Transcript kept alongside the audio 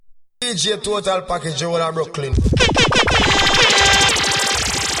DJ Total Package, Joel and Brooklyn. You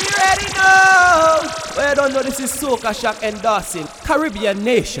ready now? Well, I don't know, this is Soca Shack endorsing Caribbean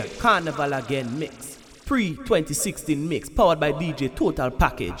Nation Carnival Again mix. Pre-2016 mix, powered by DJ Total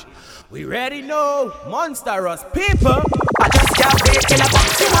Package. We ready now? Monstrous people. I just can't wait till I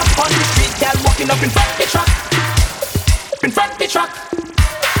box you up on the street, girl, walking up in front of the truck. In front of the truck.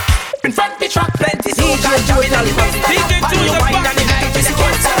 In front of the truck. Plenty soca join and the rest stand up. And you wine and the night till they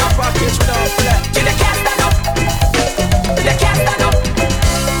can't stand up. Till they can't stand up. Till they can't stand up.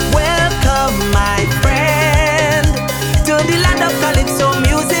 Welcome my friend to the land of calypso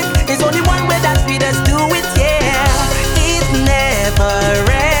music. There's only one way that we just do it, yeah. It never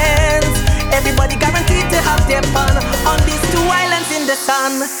ends. Everybody guaranteed to have their fun on these two islands in the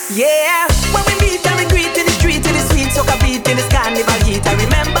sun, yeah. When we meet and we greet in the street, to the sweet soca beat in this carnival heat. I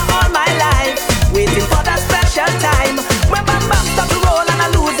remember all my life, waiting for that special time when bam bam stop to roll and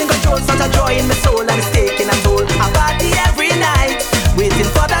I'm losing control. Such a joy in my soul and it's taking a toll. I party every night, waiting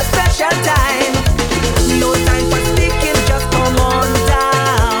for that special time. No time for speaking, just come on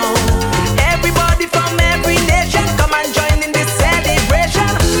down. Everybody from every nation, come and join in this celebration.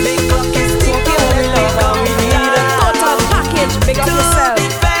 Big clock is ticking, let's be come down. Total Package, big up yourself. To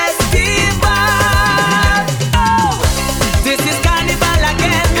the festival. Oh, this is Carnival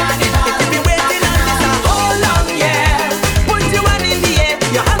again. If you've been waiting on this a whole long year, put your hand in the air,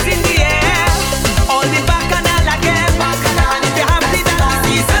 your hands in the air. All the bacchanal again. And if you're happy that the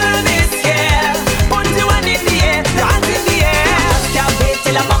season is here, put your hand in the air, your hands in the air. Can't wait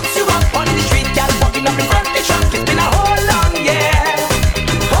till I box you up on the street, girl, walking up in front of the truck. It's been a whole long year,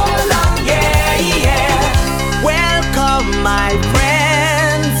 yeah. Welcome my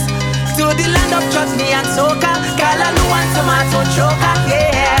friends to the land of chutney and soca, Callaloo and tomato choca,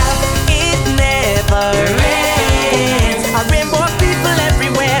 yeah. It never ends. A rainbow of people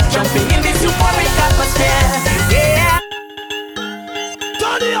everywhere, jumping in this euphoric atmosphere, yeah.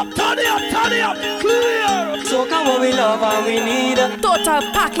 Turn it up, turn it up, turn it up, clear. Soca what we love and we need. Total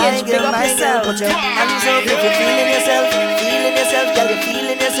Package, big up yourself. Put your hands up if you're feeling yourself, girl, you're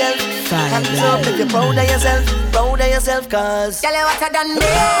feeling yourself. Hands up if you're proud of yourself, cause girl, you what I done then.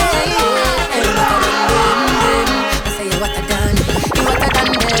 I say you what I done, you what I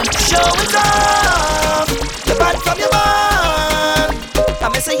done then. Show it off, the band from your man. I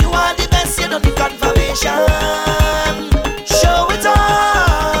may say you are the best, you don't need confirmation. Show it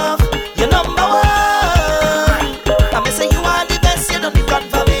off, you're number one. I may say you are the best, you don't need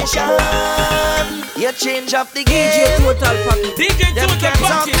confirmation. You change up the game. DJ Total Package. DJ Total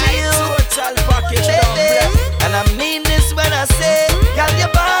Package, baby. And I mean this when I say, girl,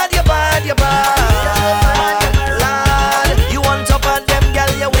 you're bad, you're bad, you're bad. Lord, you on top of them, girl,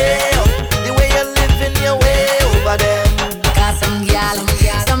 you're way up. The way you're living, you're way over them. Cause some girl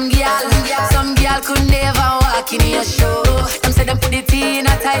could never walk in your show. Them say them put the tea in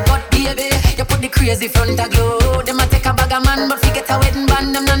a tight, but baby, you put the crazy front a glow. Them a take a bag of man, but forget a wedding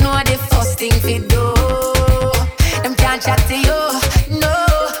band. Them no know the first thing fi do. Them can't chat to you, no.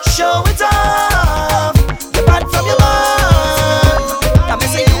 Show it off, you're bad from your man. I may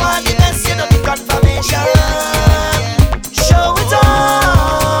say you are the best, you don't need confirmation. Show it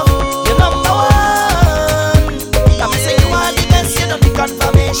off, you're number one. I may say you are the best, you don't need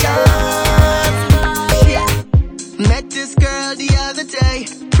confirmation. Met this girl the other day,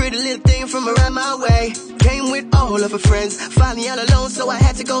 pretty little thing from around my way. Came with all of her friends, found me all alone, so I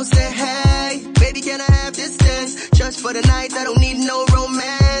had to go say hey. Baby, can I have this dance? Just for the night, I don't need no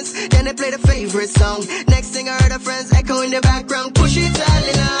romance. Then they played a favorite song. Next thing I heard her friends echo in the background. Push it,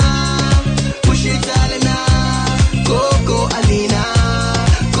 Alina. Push it, Alina. Go, go, Alina.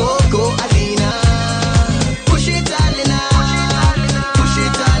 Go, go, Alina. Push it, Alina. Push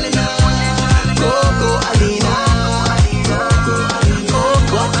it, Alina. Go, go, Alina. Go,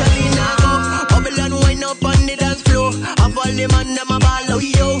 go, Alina. Bubble and wind up on the dance floor. Of all the man, them a ball, oh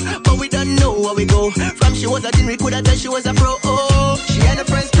yo. But we don't know where we go. From she was a teen, we could have tell she was a pro. Oh, she had her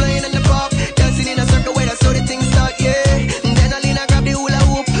friends playing in the pub, dancing in a circle where that's how the things start, yeah. And then Alina grabbed the hula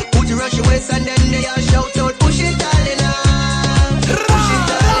hoop, put it around your waist, and then they all shout out, push it, Alina. Push it,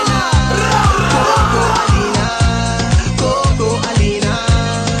 Alina. Go, go, Alina. Go, go, Alina.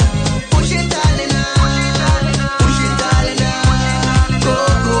 Push it, Alina. Push it, Alina. Go,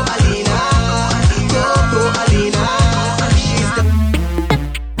 go, Alina. Go, go, Alina. She's the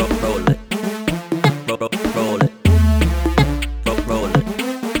Roll it.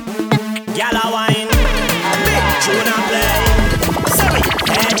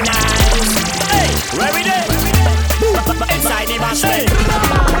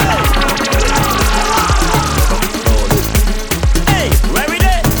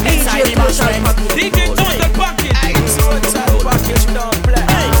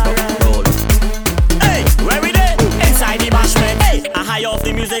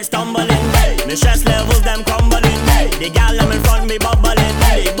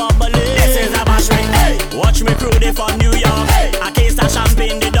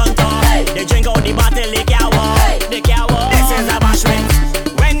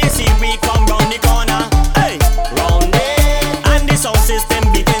 them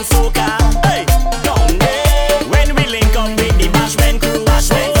beating soca. Hey, down there. When we link up with the bashman crew,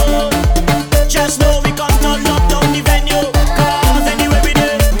 just know we come to lock down the venue. Cause anywhere we do,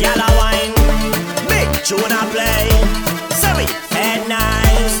 gyal a wine, big tune a play. So we head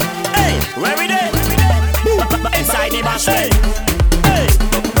nice. Hey, where we do? Inside the bashman. Hey,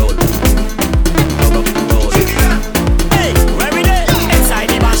 hey, where we do? Inside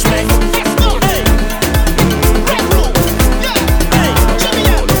the bashman. Hey,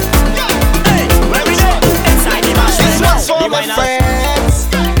 hey, where we do? Inside the bashman. This one's for my friends.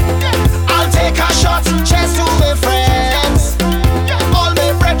 I'll take a shot, cheers to my friends. All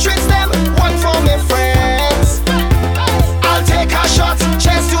my brethren, them, one for my friends. I'll take a shot,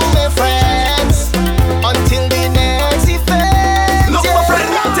 cheers to my friends. Until the next event. Look, my friend,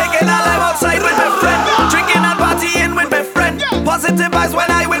 taking a life outside with my friend, drinking and partying with my friend. Positive vibes when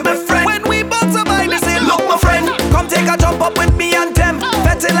I with my friend. When we bounce a bike, they say, look, my friend, come take a jump up with me and them.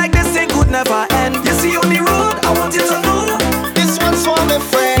 Betting like this thing could never end. You see on the road, I want you to know. This one's for my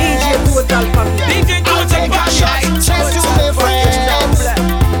friends. Total package. I'll take a shot, cheers to my friends.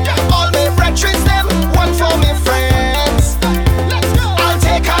 All my brethren, them, one for my friends. I'll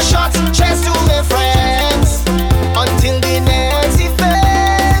take a shot, cheers to my friends. Until the next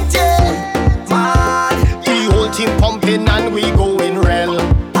event, yeah. Mad, The whole team pumping and we going real.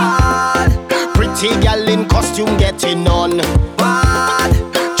 mad, Pretty gal in costume getting on. mad.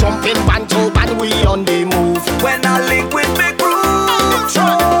 Jumping band to band, we on the move. When I link with big group.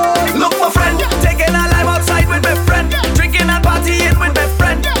 Look, my friend, taking a life outside with my friend, drinking and partying with my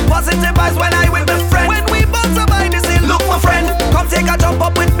friend. Positive vibes when I with my friend. When we bounce a bike, they say, look, my friend, come take a jump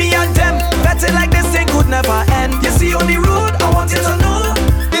up with me and them. Betting like this thing could never end. You see on the road, I want you to know.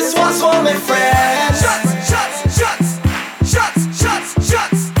 This one's for my friends. Shots, shots, shots, shots, shots,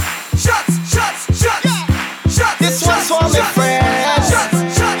 shots, shots, shots, shots, shots. This one's for my friends. Shots,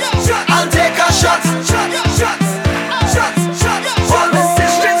 shots, shots. I'll take a shot. Shots, shots, shots, shots. All the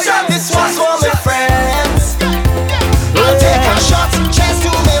sisters, shots. This one's for my friends. I'll take a shot, cheers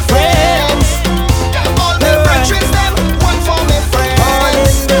to my friends. All my brethren, them, one for my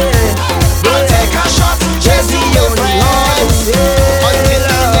friends. I'll take a shot, cheers to your friends. Until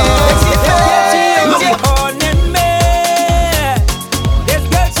the next event. Look, Horning me. This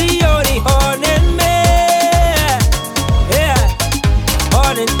girl, she only horning me. Yeah,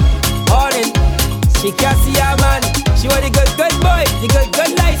 horning, horning. She can't see her man. She want the good, good boy, the good,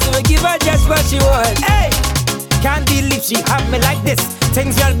 good life. So we give her just what she want. Hey, can't believe she have me like this.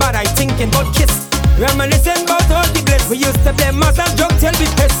 Things girl bad, I thinking about kiss. Reminiscing about all the bliss. We used to play mouse and drunk till we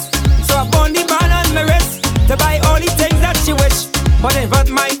piss. So I bought the band on my wrist to buy all the things that she wish. But in front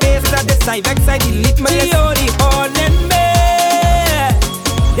my face at this side, vex I delete my list. She only horning me.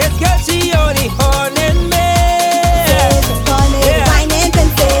 This girl, she only horning me. Yeah.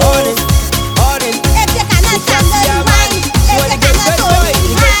 Horning, horning. If you cannot stand the wine, She want the good, good boy,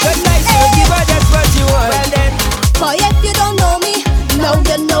 the good, good life. So we give her just what she want. Well then, Boy, if you don't know me, now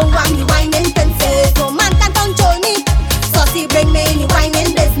you know I'm the whining princess. No man can control me. Saucy bring me in the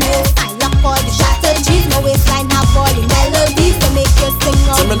whining business. I rock for the strategies. No waistline have all the melodies to make you sing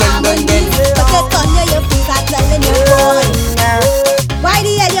all the harmonies. But it's on you, your feet are telling you, boy. Why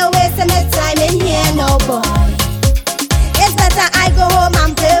the hell you wasting the time in here, no boy? It's better I go home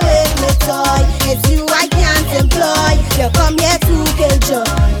and play with my toy. It's you I can't employ. You come here to kill joy.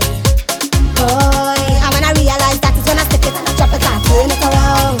 Boy, and when I realize that is when I stick it and I drop it and turn it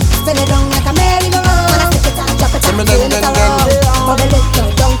around. Spin it down like a merry-go-round. When I stick it and I drop it and turn it around. Bubble it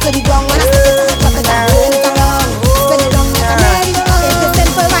down to the ground. When I stick it and I drop it and turn it around. Spin it down like a merry-go-round. If it's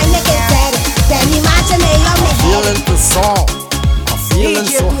simple, why make it sad? Then imagine me on me head. Feeling the song, I'm feeling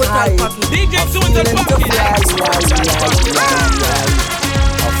so high. DJ I'm feeling the fly,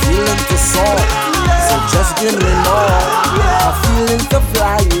 I'm feeling the song, so just give me more. I'm feeling the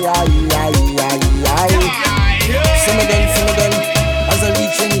fly, Some of them, as I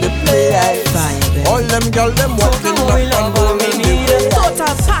reach in the place. All them girls, them walking up and rolling the way.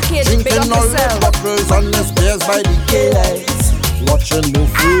 Total package, big Drinking up all the yourself. bottles on the stairs by the gates. Watching no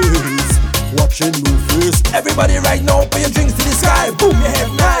face, watching no face. Everybody right now, put your drinks to the sky. Boom, your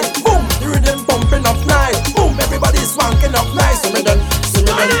head nice. Boom, the rhythm bumping up nice. Boom, everybody swanking up nice. See me then.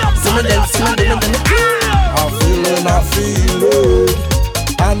 I'm feeling,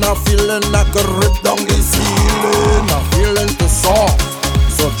 and I'm feeling like a rip down the ceiling. I'm feeling the song,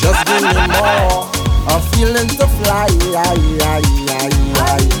 so just give me more. I'm feeling the fly,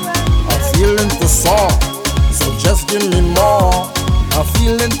 I'm feeling the song, so just give me more. I'm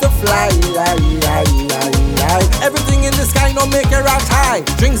feeling the fly, everything in the sky, no make it rock high.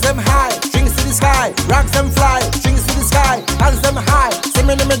 Drinks them high, drinks to the sky. Rocks them fly, drinks to the sky. Hands them high,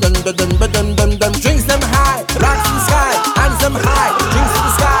 them drinks them high, rocks in the sky, hands them high, drinks in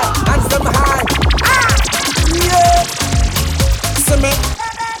the sky, hands them high. Yeah, see me.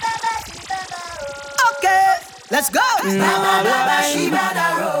 Okay, let's go.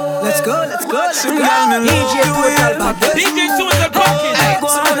 Let's go. DJ Total Package. DJ Total Package. Hey, go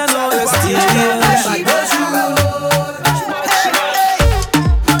on and know your style.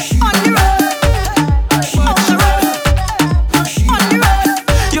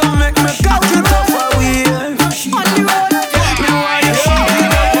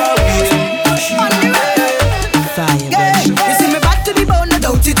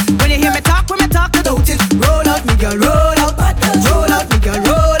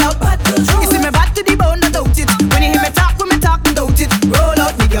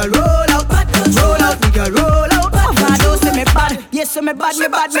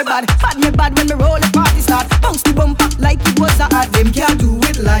 Me bad when me roll the party start. Bounce the bumper like it was a art. Them can't do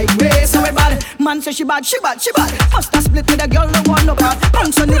it like me, so me bad. Man say she bad. First I split with a girl, no one no part.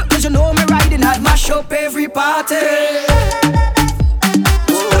 Bounce on it, cause you know me riding hard. Mash up every party.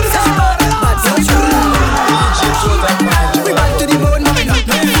 We bad to the bone, no we not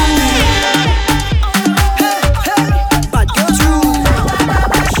no fool. Hey, bad girl true.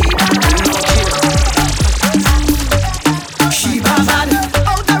 She bad.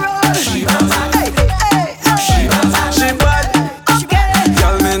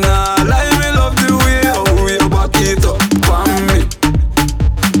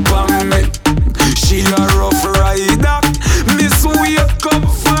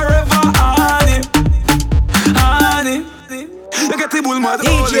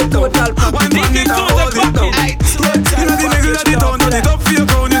 DJ Total Package. DJ Total Package. You know the nigga that it down, turn it up for your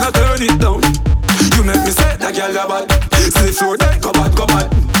crown, you know turn it down. You make me say that girl you bad. See the floor then, go bad.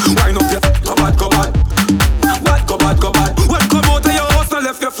 Wind up your, go bad. Bad. When come out of your house, no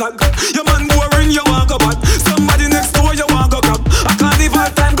left your flag. Your man boring, you want go bad. Somebody next door, you want go grab. A carnival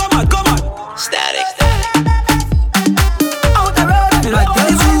time, go mad. Static. Out the road, like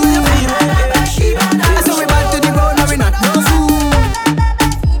girl true. I saw we bad to the bone, no we not no fool.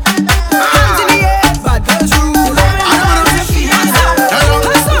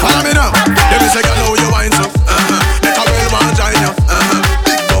 Follow me now. Let me say, girl, how you wine so. Make a real man join you.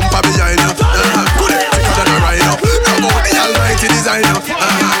 Big bumper behind you. Good, thicker than a rhino. About the almighty designer.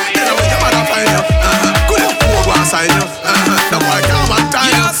 You know where your mother find you. Good, who go and sign you. The boy come and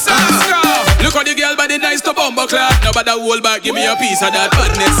tie you. Look how the girl body nice to bumper clap. Nobody hold back, give me a piece of that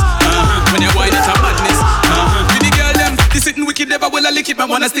badness. When you wine, it's a madness. With the girl them, they sitting wicked, never will I lick it. Man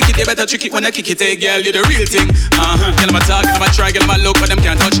wanna stick it, they better trick it when I kick it. Hey girl, you the real thing. Girl, I'm a talk, girl, I'm a try, girl, I'm a look, but them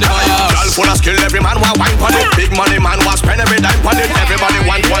can't touch the ball. Girl full of skill, every man want wine on it. Big money man want spend every dime on it. Everybody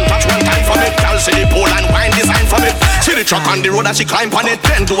want one touch, one time from it. Girl see the pole and wine design from it. See the truck on the road and she climb on it.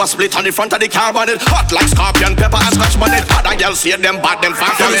 Then do a split on the front of the car on it. Hot like scorpion, pepper and scotch on it. Other girls see them bad, them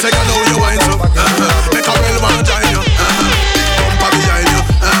fat from Girl, it. say, girl, how you wine so. Make a real man join you. Big bumper behind you.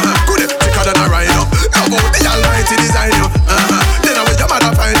 Good, thicker than a rhino. About the almighty design you. Then where your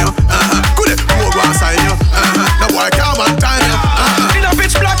mother find you. Good, who go and sign you. The boy come and time you. In a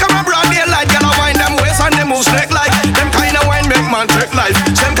pitch black and a broad daylight, girl I wine them waist and them moves snake like. Them kind of wine make man take life.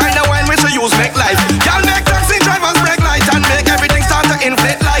 Same kind of wine which we use make life. Girl make taxi drivers break light and make everything start to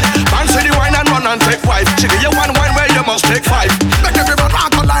inflate like. Man see the wine and run and take wife. She give you one wine where you must take five. Make everyone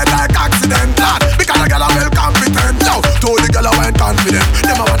rock on like accident, lad. Because the girl a well competent. Yo, told the girl a wine confident.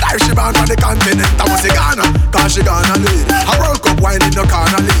 Them a what she born on the continent. That was the Ghana, cause she gonna lead. A World Cup wine in the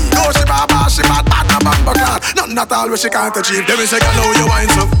corner league. No, she bad, no bumper clad. Nothing at all where she can't achieve. Them say, girl, how you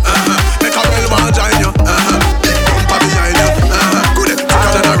wine so. Make a real man join you. Big bumper behind you. Good,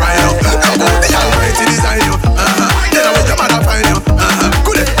 thicker than a rhino. About the almighty design you. Then where your mother find you.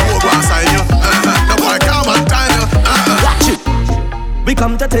 Good, who go and sign you. The boy come and time you. Watch it. We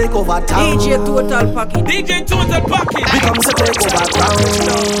come to take over town. DJ Total Package. DJ Total Package. We come to take over town.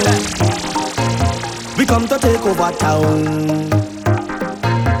 We come to take over town.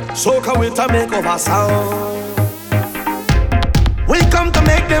 Soca with a make over sound. We come to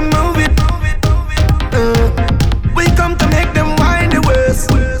make them move it. We come to make them wind the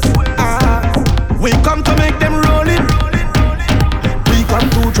waist. We come to make them roll it. We come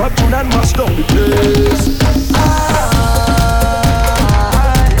to drop tune and mash down the place.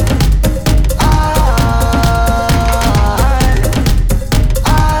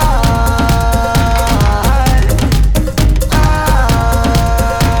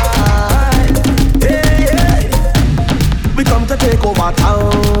 Take over town.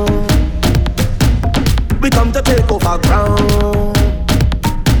 We come to take over ground.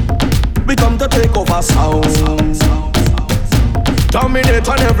 We come to take over sound. Dominate it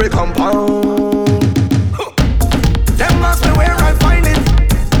on every compound. Them ask me where I find it.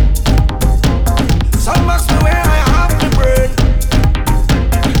 Some ask me where I have the brain.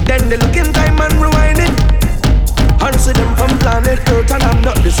 Then they look in time and rewind it. And see them from planet Earth and I'm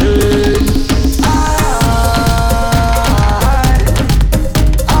not the same.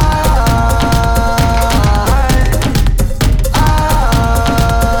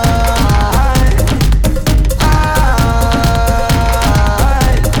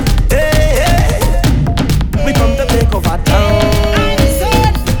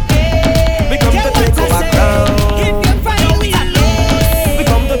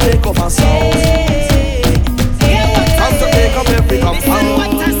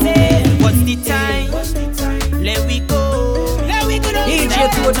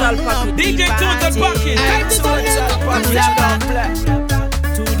 DJ Total Package.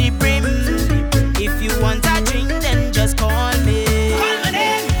 To the brim. If you want a drink, then just call me. Call my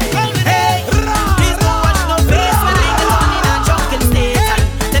name. Hey, please don't watch no face when I get on in a drunken state. And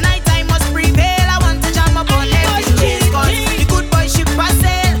tonight I must prevail. I want to jam up on every chase. Cause the good boy ship has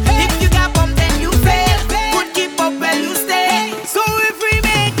sail. If you get bumped, then you fail. Good keep up when you stay. So if we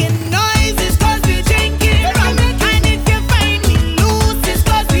making noise, it's cause we drinking rum. And if you find me loose, it's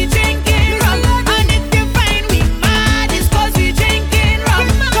cause we drinking rum. And if you find me mad, it's cause we drinking rum.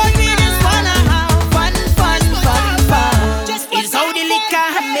 Cause we just wanna have fun. It's how the liquor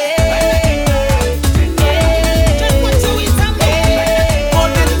made. Just watch how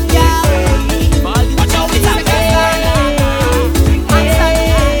it's made. Watch how it's made.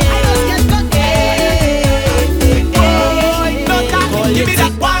 Give me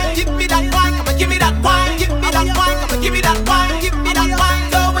that wine, give me that wine, come on, give me that wine, give me that wine, come on, give me that wine, give me that wine.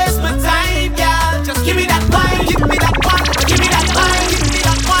 Don't waste my time, girl. Just give me that wine, give me that wine, come on, give me that wine, give me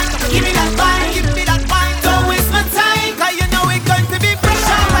that wine, come on, give me that wine, give me that wine. Don't waste my time, 'cause you know it's going to be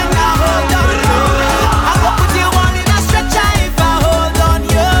pressure when I hold on. I go put you on in a stretcher if I hold on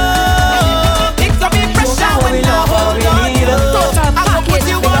you. It's gonna be pressure when I hold on you. I go put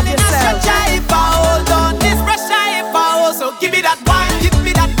you on in a stretcher if I hold on. This pressure if I hold, so give me that wine, give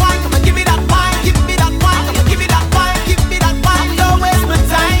me that wine, come on, give me that wine, give me that wine, come on, give me that wine, give me that wine. Don't waste my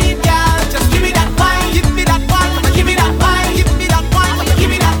time, girl. Just give me that wine, give me that wine, come on, give me that wine, give me that wine, come on, give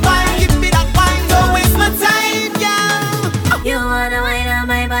me that wine, give me that wine. Don't waste my time, girl. You wanna wind up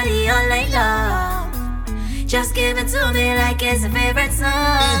my body all night long. Just give it to me like it's a favorite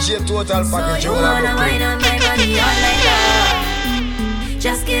song. DJ Total Package. You wanna wind up my body all night long.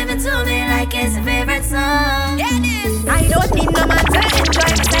 Just give it to me like it's a favorite song. I don't need no man to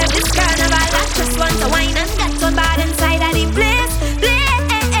enjoy myself this carnival. I just want to wine and get on bad inside of the place.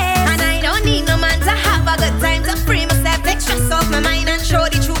 And I don't need no man to have a good time to free myself, take stress off my mind and show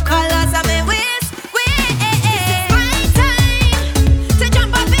the true colors of my ways. It's my time to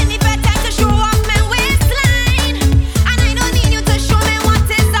jump up in the bed, time to show off my waistline. And I don't need you to show me what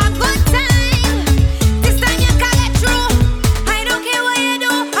is a good time. This time you can get through. I don't care what you do,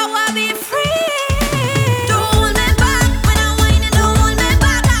 I wanna be free. Don't hold me back when I'm whining, don't hold me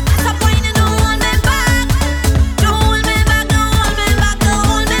back. Stop whining, don't hold me back. Don't hold me back, don't hold me back, don't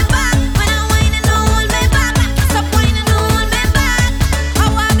hold me back. When I'm whining, don't hold me back. Stop whining, don't hold me back. I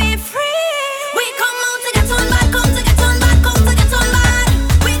wanna be free. We come out to get on bad, come to get on bad, come to get on bad.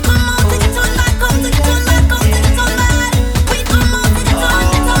 We come out to get on bad, come to get on bad, come to get on bad. We come out to get on,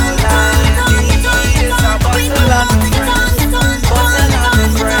 get on, get on, get on, get on, get on. We come out to get on, get on, get on, get on, get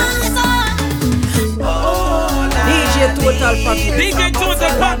on, get on. DJ Total Package. DJ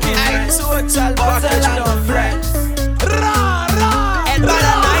Total Package. Total package, no friends. And but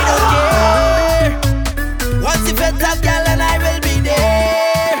I don't care. Once you fit that girl and I will be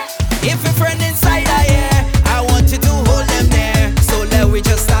there. If a friend inside I hear, I want you to hold them there. So let we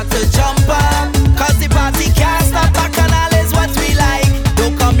just start to jump up. 'Cause the party can't stop, back and all is what we like.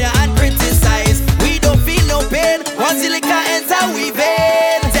 Don't come here and criticize. We don't feel no pain. Once the liquor enter we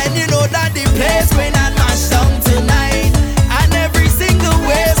vein. Then you know that the place when I mash down tonight. And every single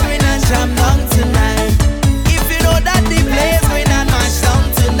ways when I jam down tonight. If you know that the place when I mash down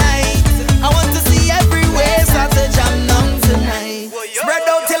tonight. I want to see every way start to jam down tonight. Spread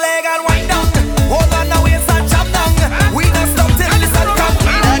out your leg and wind down. Hold on the waist and jam down. We don't stop till the sun come.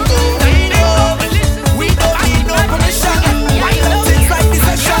 We don't go. We don't need no permission. Wind up things like this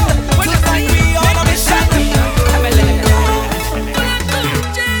session. Tonight we on a mission.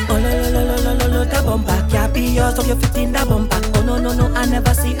 Oh no no no no no no no, that bumper can't be yours. So you fit in that bumper. Oh no no no, I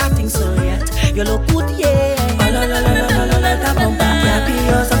never see a thing so yet. You look good, yeah. Oh no no no no no no, that bumper can't be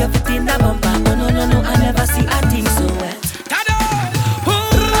yours. So you fit in that bumper. Oh no no no, I never see a thing so wet.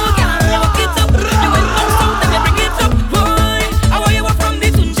 You went down south and you bring it up, boy. How are you from?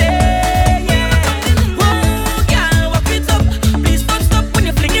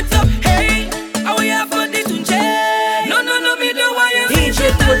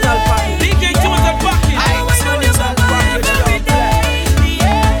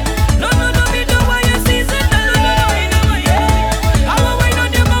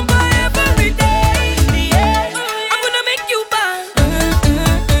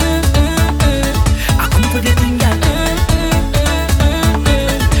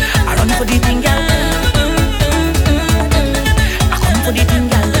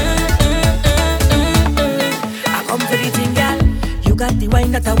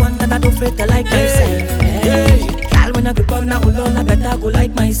 want, I go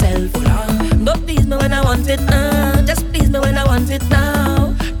like myself. Don't please me when I want it, just please me when I want it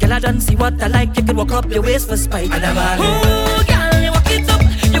now. Girl, I don't see what I like. You can walk up your waist for spite. And I'm all, oh, girl, you walk it up.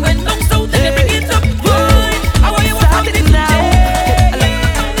 You went down south and you bring it up. Boy, how are you walking it now?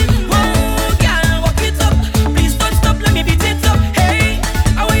 Oh, girl, walk it up. Please don't stop, let me beat it up. Hey,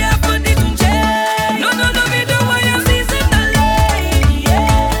 how are you having it to change? No, me don't want you season the lady.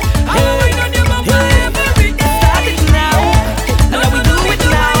 Yeah, how are you on your mouth forever? We can start it now. No, we do it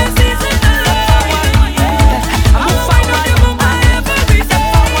now. Season the lady. Yeah, I'm gonna find out your mouth forever. We step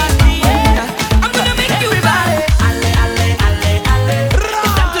forward. Yeah, I'm gonna make you vibe.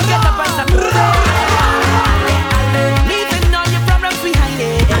 It's time to get up and start moving. Leaving all your problems behind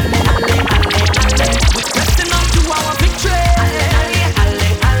it. We're pressing on to our victory.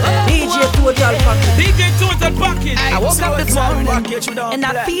 DJ Total Package. DJ Total Package. I woke up this morning and I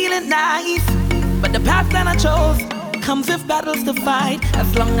feel it nice, but the path that I chose comes with battles to fight.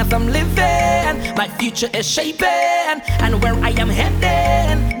 As long as I'm living, my future is shaping, and where I am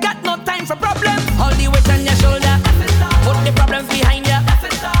heading, got no time for problems. Hold the weight on your shoulder, put the problems behind you.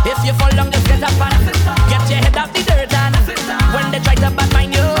 If you fall down, just get up and get your head out the dirt. And when they try to bad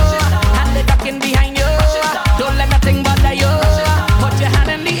mind you, and they talking behind you, don't let nothing bother you. Put your hand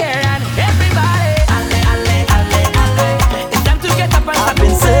in the air and everybody, it's time to get up and start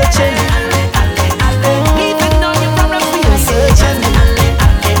been searching. leaving all your problems behind you.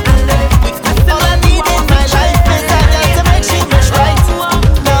 All I need in my life is that girl to make she wish right.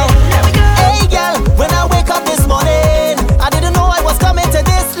 Now, hey girl, when I wake up this morning, I didn't know I was coming to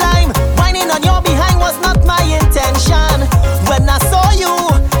this line. Whining on your behind was not my intention. When I saw you,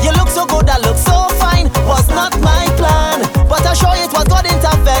 you look so good, I look so fine. Was not my plan, but I sure it was God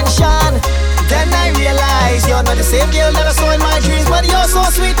intervention. Then I realized you're not the same girl that I saw in my dreams, but you're so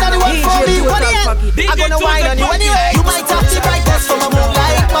sweet that it worked for me. What the hell? I'm gonna whine on you anyway. You might have the brightest from a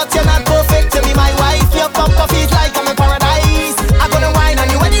moonlight, but you're not perfect to be my wife. Your bumper feet like I'm in paradise. I'm gonna whine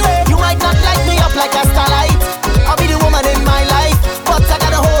on you anyway. You might not light me up like a starlight. I'll be the woman in my life, but I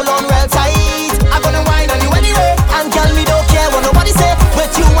gotta hold on real tight. I'm gonna whine on you anyway. And girl, me don't care what nobody say.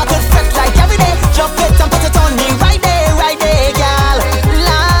 With you I could fret like every day. Jump it and put it on me right there, girl.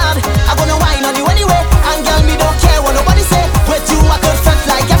 Lord, I'm gonna whine on you anyway. And girl, me don't care what nobody say. With you I could fret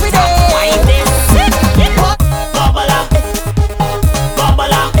like every day. Wind this. Bubble up,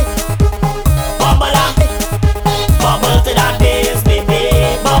 bubble up, bubble up, bubble to that bass,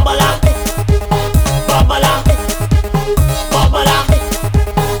 baby. Bubble up, bubble up, bubble up,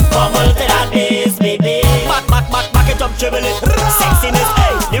 bubble to that bass, baby. Back it up, dribble it. Sexiness,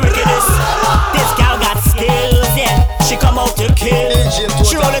 hey, the wickedness. This gal got skills, yeah. She come out to kill.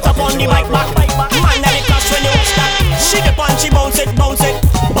 She roll it up on the mic, back. Man, that it clash when you watch that. She the punch, she bounce it.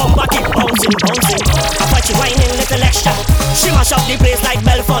 Bumper keep bouncing. I fight she whining little extra. She mash up the place like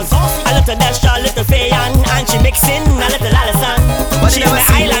Belfast. A little Destra, a little Fayan, and she mixing a little Allison. She my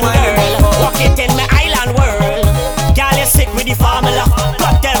island girl, walk it in my island world. Girl, you sick with the formula.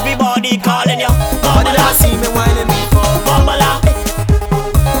 Got everybody calling you. Bubble up, see me whining before. Bubble up,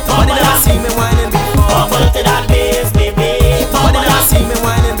 see me whining before. Bubble to that bass, baby. Bubble up, see me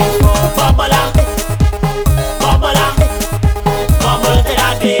whining before. Bubble up, bubble to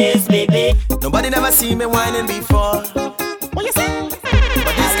that bass, baby. Nobody never see me whining before. What you say?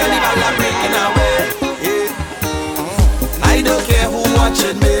 But this carnival I'm breaking away. Yeah. I don't care who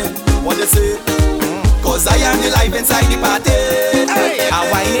watching me. What you say? Cause I am the life inside the party. I'm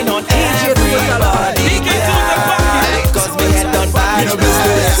whining on everybody. Cause me head done bad.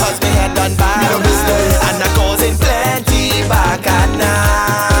 Cause me head done bad. And I'm causing plenty bacchanal.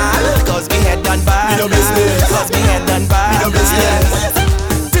 Cause me head done bad. Cause me head done bad.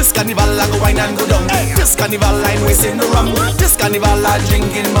 This carnival I go wine and go down. This carnival I'm wasting the rum. This carnival I'm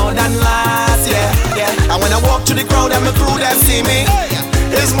drinking more than last. Yeah. And when I walk through the crowd and my crew them see me,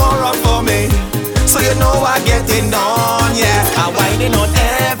 it's more up for me. So you know I getting on, yeah. I'm whining on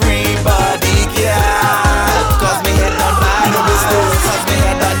everybody, yeah. Cause me head done bad, cause me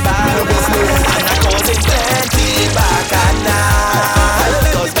head done bad. And I'm causing plenty bacchanal.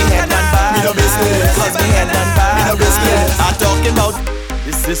 Cause me head done bad, cause me head done bad. Yeah. I'm talking about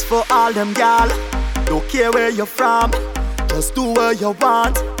this is for all them y'all. Don't care where you're from, just do what you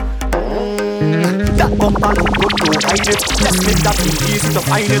want. That bumper look good, don't hide it. Let's make that thing easy to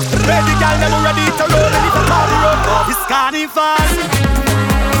find it. Ready, girl, them ready to roll. And it's a party road for this carnival.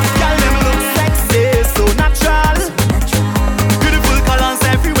 Girl, them look sexy, so natural. Beautiful colors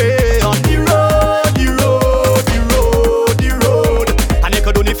everywhere on the road. And you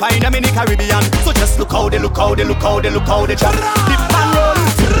could only find them in the Caribbean. So just look how they drop. Dip and roll.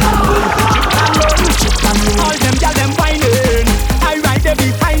 All them girl, them whining. I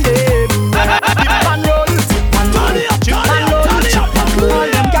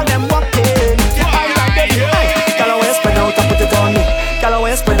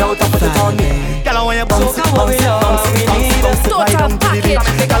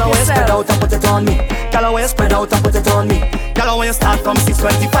Girl, when you spread out and put it on me. Girl, when you spread out and put it on me. Girl, when you start from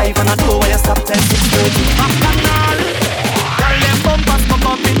 6:25 and I know when you stop till 6:30. Bacchanal. Girl, them bumpers come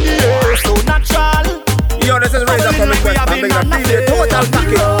up in the air, so natural. Yo, this is Razor from Request, I'm big up DJ Total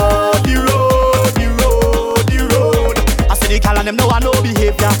Package. The road. I see the gal and them know I know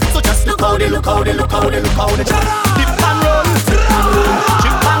behavior. So just look how they Dip and roll, chip and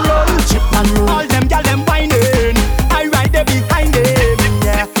roll, chip and roll. All them gal them whining, I ride there behind them.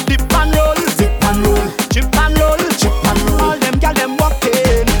 Yeah, dip and roll, chip and roll, chip and roll. All them gal them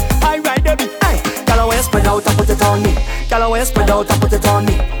walking, I ride there behind. Gal when you spread out and put it on me. Gal when you spread out and put it on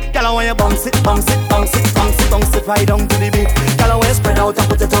me. Gal when you bounce it right down to the beat. Gal when you spread out and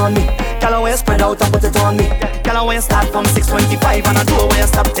put it on me. Gal when you spread out and put it on me. Gal when you start from 6:25 and I do when you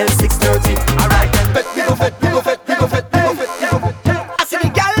stop till 6:30. Alright, we go fit. I see the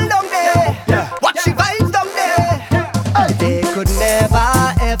gal down there, watch the vibes down there. There could never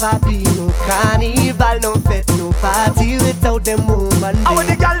ever be no carnival, no fete, no party without them woman there. I want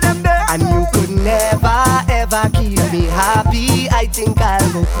the gal them there, and you could never ever keep me happy. I think I'll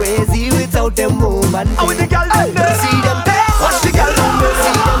go crazy without them woman there. I want the gal them there, see them there, watch the gal down there,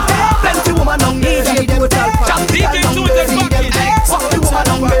 see them there. Plenty woman on me, see them there, jump the gal down there, see them there. Watch the woman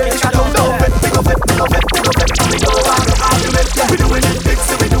on me, I don't know. We doing it big,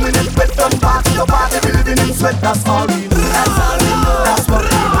 so we doing it with fun party, no party, building in sweat. That's all we know. That's what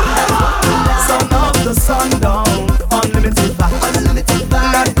we know. Sun up the sundown, unlimited vibe.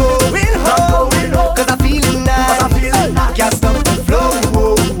 Not going home, cause I'm feeling nice. Can't stop the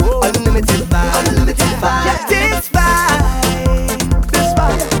flow, unlimited vibe. Yeah, this vibe,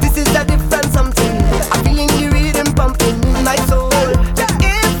 this is a different something. I'm feeling the rhythm pumping in my soul.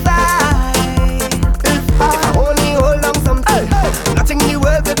 If I only hold on something, nothing in the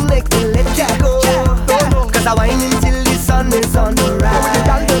world could make me let you go. Cause I whine until the sun is on the rise.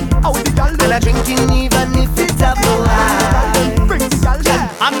 And I drinking even if it's up no high.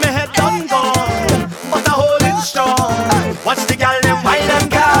 And my head done gone, but I hold it strong. Watch the gal them whine and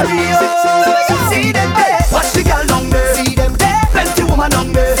carry on. See them there, watch the gal down there. See them there, plenty woman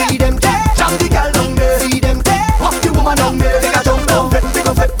down there. See them there, jump the gal down there. See them there, walk the woman down there. Take a jump down, big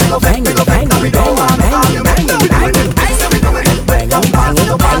of it. We go on,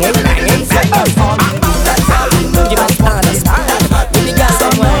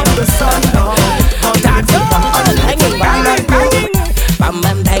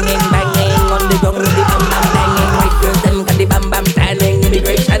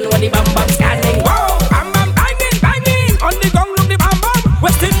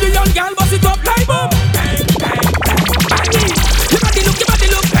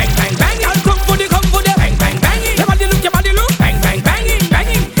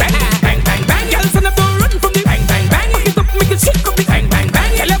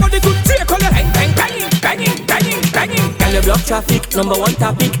 Traffic, number one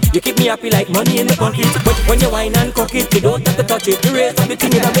topic. You keep me happy like money in the pocket. But when you whine and cock it, you don't have to touch it. You raise up the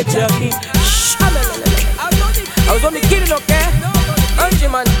thing in a bit jerky. Shh, I was only kidding, okay?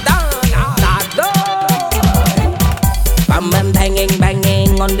 Man down, bam bam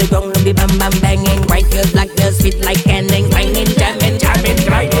banging on the ground, the bam bam banging. Right heels like this, fit like canning, banging, jamming,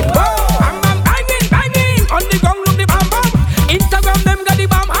 grinding. Bam bam banging on the ground, the bam bam. Instagram them got the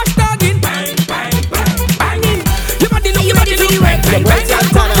bam hashtag in. Bang.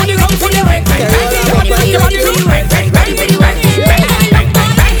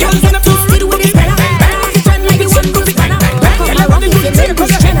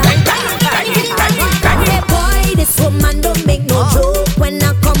 Boy, this woman don't make no joke when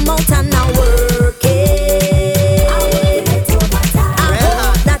I come out and I work it. I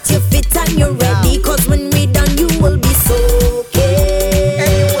hope that you fit and you're ready, cause when we done you will be soaking.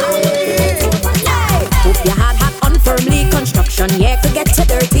 Hope you had hot on firmly construction, yeah, could get you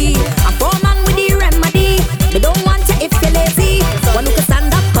dirty. A poor man with the remedy, they don't want you if you're lazy. One who can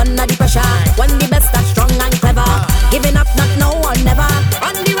stand up under the pressure, one the best that's strong and clever. Giving up not now or never,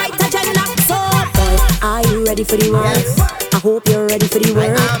 on the right agenda. So boy, are you ready for the work? I hope you're ready for the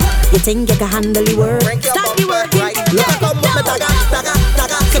work. You think you can handle the work? Start the work. Look at come with me daga.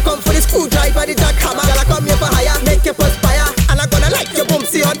 So come for the screwdriver, the jackhammer. Girl, I come here for hire, make you perspire, and I'm gonna light your boom,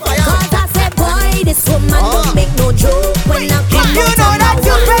 see on fire. Cause I said, boy, this woman don't make no joke when I come You out know and that I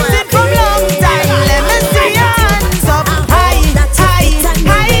you're work. present from long time. Let me see your hands up. I hope that you fit and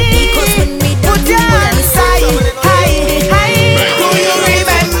you're ready, cause when we done Put you your will be hands soaking. high. Do you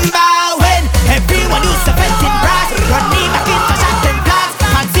remember when everyone used to felt it brass? Run me back into shot and blast,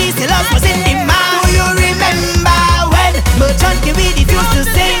 and Cecilus was in the man. Do you remember when Merchant Kiwi used to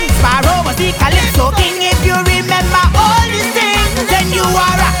sing? Sparrow was the calypso king. If you remember all these things, then you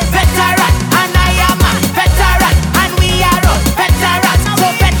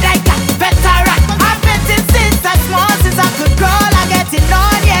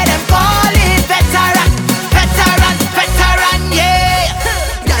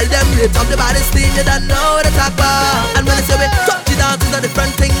straight up the baddest thing, you don't know what to talk about. And when I say we touch it down, it's a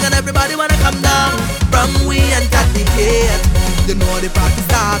different thing, and everybody wanna come down. From we enter the gate, you know the party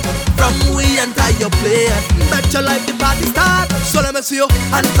start. From we enter your place, bet you like the party start. So let me see you,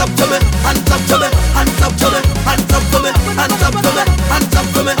 hands up to me, hands up to me, hands up to me, hands up to me, hands up to me, hands up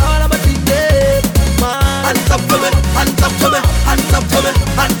to me. All of my team dead, man. Hands up to me, hands up to me, hands up to me,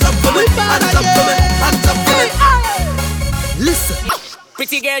 hands up to me, hands up to me, hands up to me. Listen.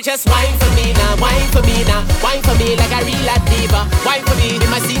 Pretty girl, just wine for me now, wine for me now, wine for me like a real hot diva. Wine for me, be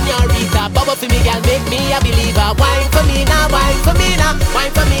my señorita. Bubble for me, girl, make me a believer. Wine for me now, wine for me now, wine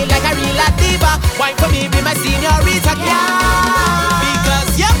for me like a real hot diva. Wine for me, be my señorita, yeah.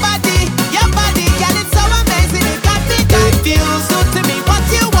 Because your body, girl, it's so amazing, it got me confused. Do to me what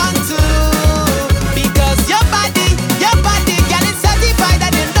you want to. Because your body, girl, it's certified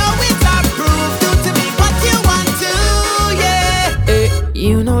and you know it's approved. Do to me what you want to, yeah.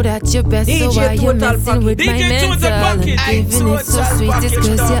 You know that you're best, so why you messing with my mental? And giving it so sweet, it's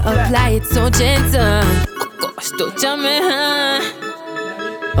cause you apply it so gentle. Gosh, don't tell me,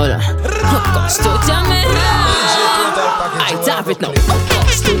 hold on. Gosh, don't tell me, I tap it now.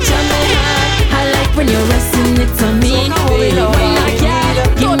 Gosh, don't tell me, I like when you're resting it on me. Baby, when I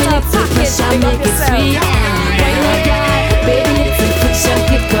get, give me little pressure, make it sweet. When I get, baby, little friction,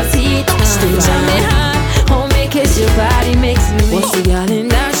 give cause heat. Don't tell me, oh, make it your body makes me weak. What's the girl in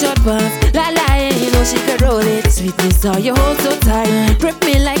that short pants? La la, you know she could roll it. Sweetness, how you hold so tight. Grip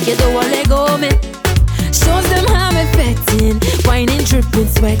me like you don't want to let go, me. Shows them how I'm affecting. Whining, dripping,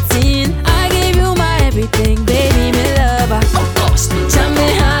 sweating. I gave you my everything, baby, me lover. Oh gosh, tell me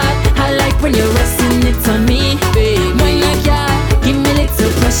hard. I like when you're resting it on me, baby. When I got, give me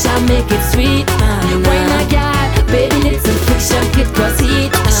little pressure, make it sweet. When I got, baby, little friction, keep cause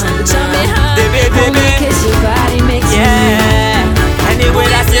heat. Tell me hard. Oh, make it your body makes me anyway,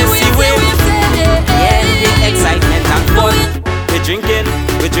 that's the way. Yeah, the excitement and fun. We're drinking,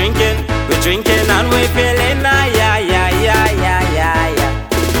 and we're feeling yeah.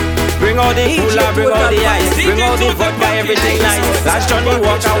 Bring all the cooler, bring all the ice, bring all the vodka, everything nice. Last Johnny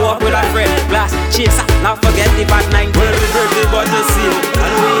walk with a friend. Glass chaser, not forget the bad 9. Well, we break the bottle seal,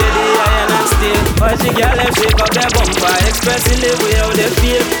 and we hear the iron and steel. But the girl them shake up their bumper, expressing the way how they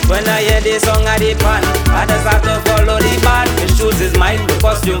feel. When I hear the song of the pan, I just have to follow the band. The shoes is mine, the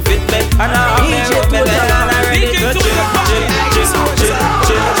costume fit me, and I have me rope me and I'm ready to chip.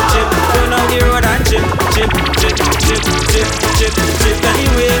 Go down the road and chip.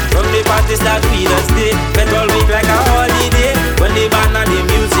 Anyway, from the party start we just stay. Petrol week like a holiday. When the band and the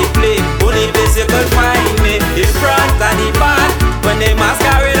music play, only bicycle find me in front and the back. When the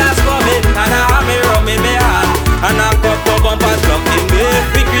masqueraders coming, and I have me rum in my hand, and a couple bumpers blocking me.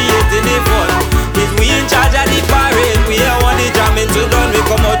 We creating the fun. Is we in charge of the parade? We are on the jamming to done. We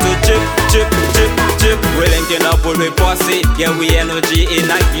come out to chip. We linking up with we posse. Yeah, we energy in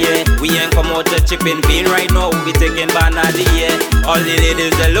a gear. We ain't come out to chipping bean right now. We taking ban of the year. All the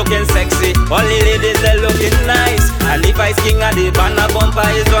ladies they looking sexy. All the ladies they looking nice. And if I king of the banner bumper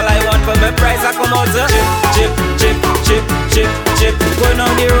is all I want for my price. I come out to chip. Going on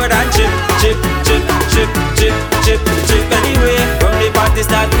the road and chip. Anyway, from the party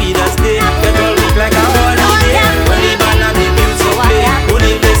start we just stay. Get all week like a holiday. When the band and the music play,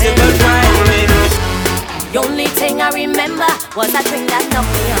 only bicycle find me. The only thing I remember was that thing that knocked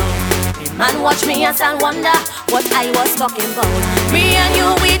me out. Man watch me and still wonder what I was talking about. Me and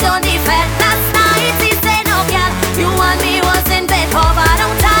you, we don't defend. Last night he said, no girl, you and me was in bed for about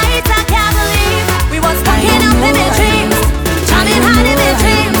tight. I can't believe we was fucking up in my dreams, jamming hard in my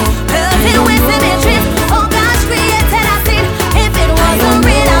dreams, perfect with in my dreams. Oh gosh, created a scene. If it wasn't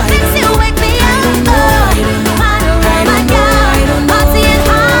real, I think still wake me up. Oh my God, partying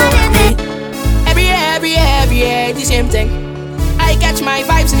hard in it. Every year, the same thing. I catch my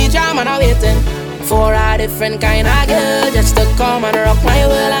vibes in the jam and I'm waiting for a different kind of girl just to come and rock my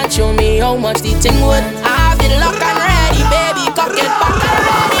world and show me how much the thing would. I've been locked and ready, baby, cock it back and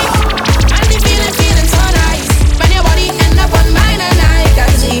ready. And the feeling so nice. When your body end up on mine and I can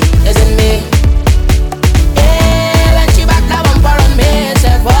see it's in me. Yeah, when she back that bumper on me, it's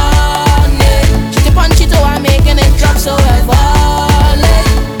funny. She tip on she toe and making it drop so heavily.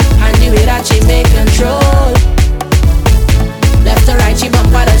 And the way that she make control, left to right she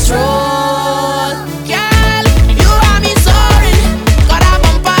bump by the stroll. Girl, you have me soaring. Got a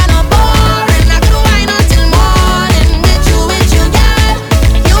bump on a boring. I could wine until morning with you, girl.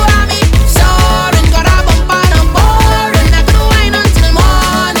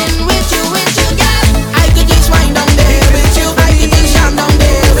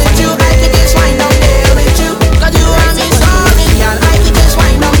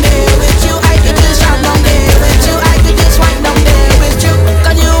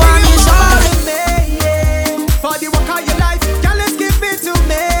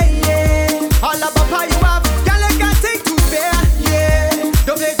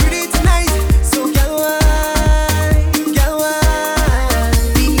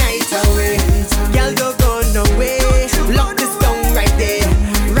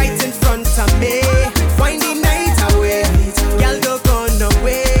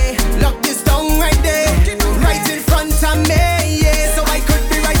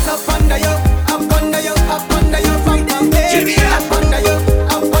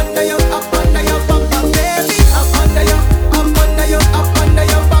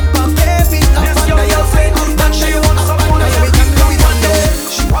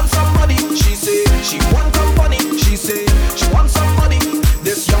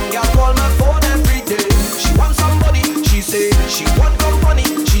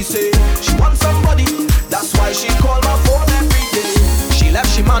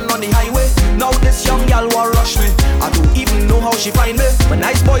 she find me. My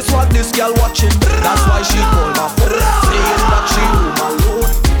nice boy swag, this girl watching. That's why she called my phone, saying that she home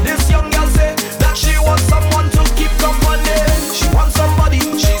alone. This young girl say that she wants someone to keep company. She wants somebody,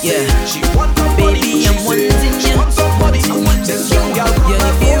 she say. She wants somebody, Baby, she I'm say. wanting She you. wants somebody. This young girl called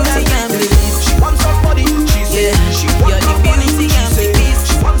my phone, she wants somebody, she say. She wants somebody, she say.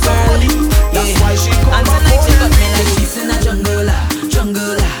 She wants somebody. That's why she called my phone. She got me like beast in a jungle,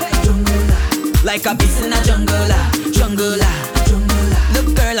 jungle, jungle. Like a beast in a jungle, jungle, jungle.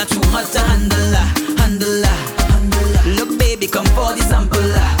 Look, girl, I'm too hot to handle, handle, handle. Look, baby, come for the sample,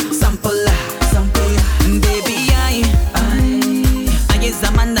 sample, sample. Baby, I is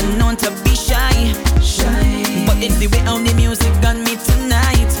a man that known to be shy, shy. But it's the way how the music got me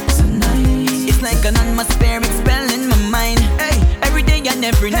tonight, tonight. It's like an atmospheric spell in my mind, hey, every day and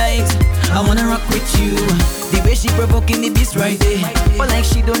every night. I wanna rock with you. The way she provoking the beast right there, but like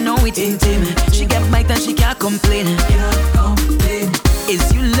she don't know it's intimate. She get bite and she can't complain. Is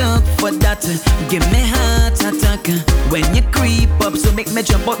you look for that? Give me heart attack when you creep up. So make me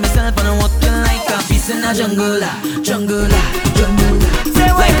jump up myself and walk you like a beast in a jungle, jungle, jungle.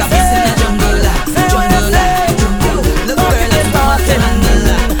 Like a beast in a jungle, jungle, jungle. Look, girl, I'm hot to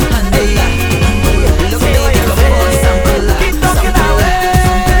handle, handle. Look, baby, come on, sample, sample.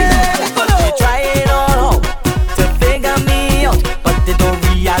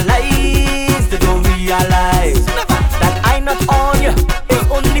 That I'm not on you. It's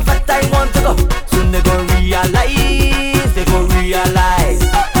only for time want to go. Soon they gon' realize, they gon' realize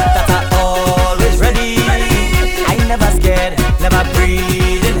that I'm always ready. I never scared, never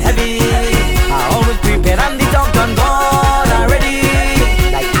breathing heavy. I always prepared and the dog done gone already.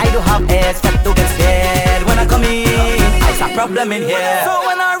 Like I don't have airs, that don't get scared when I come in. I's a problem in here. So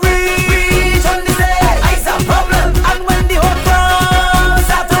when I reach on the stage, I's a problem. And when the whole crowd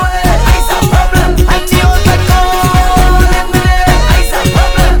start to wait, I's a problem. And the whole get cold in me there, I's a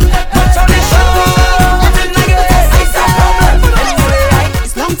problem. Watch on the show, watching the girls, I's a problem. Anyway,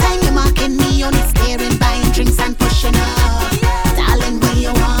 It's long time you're marking me on it, staring, buying drinks and pushing up. Darling, when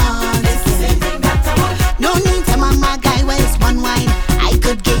you want it. No need to mama guy, well it's one wine. I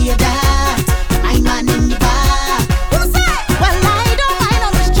could give you that. My man in the back. Who's that? Well, I don't mind no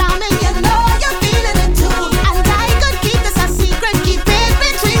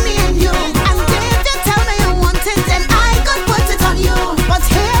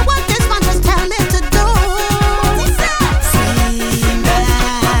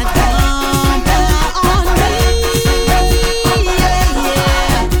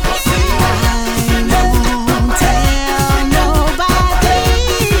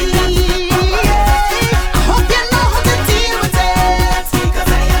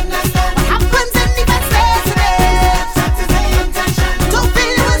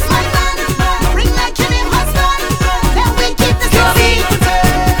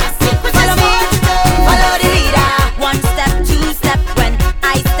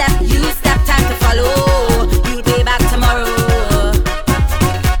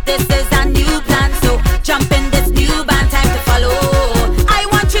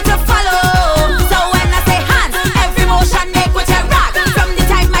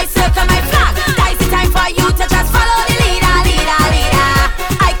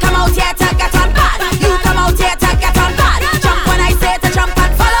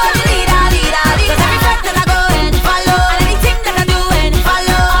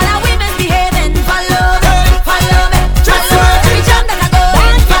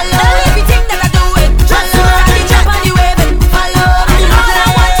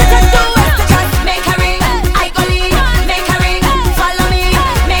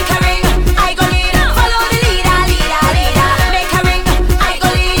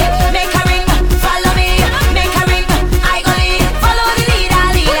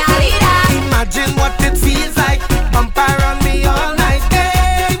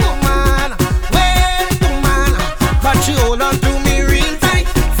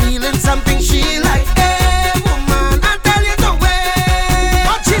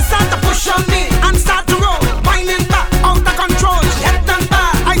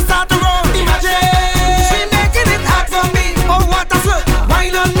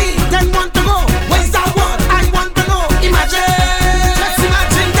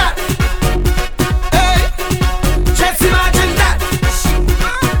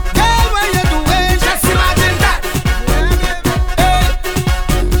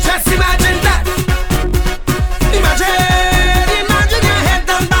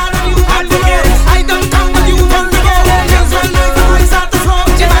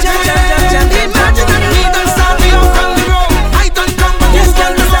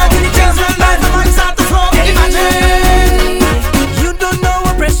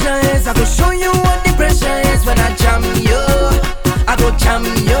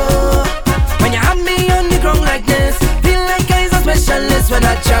when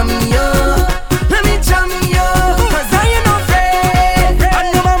I jam you. Let me jam you, 'cause I ain't no afraid. I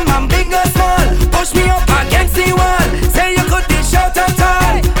know my man big or small, push me up against the wall. Say you could dish out at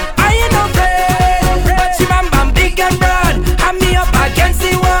all. I ain't no afraid, but she man big and broad, have me up against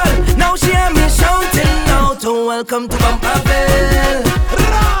the wall. Now she and me shouting out to welcome to Bumpaville,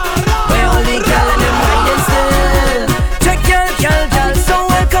 where all the girl and them riding still. Check girl, so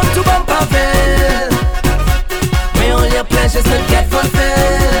welcome to Bumpaville, where all your pleasures could get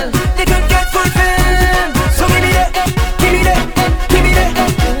fulfilled. They could get fulfilled. So give me that, give me that, give me that,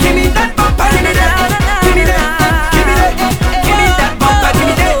 give me that bumper, give me that, give me that, give me that, give me that bumper, give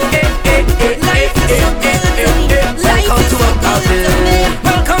me that. Welcome to Bumpaville,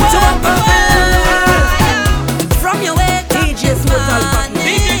 welcome to Bumpaville. From your way, DJ Total Package,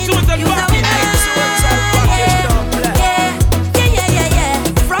 DJ Total Package, yeah.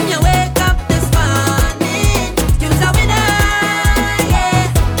 From your wake up this morning, you's a winner,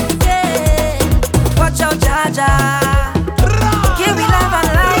 yeah. watch out, Jaja. Give me love and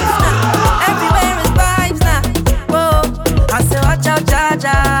life now. Everywhere is vibes now. Whoa, I say watch out,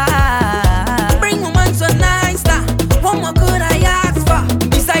 Jaja. Bring woman so nice now. What more could I ask for?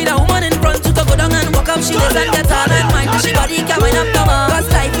 Beside a woman in front, you can go down and walk up. She lives and get all in mind. She body can wind up the man. 'Cause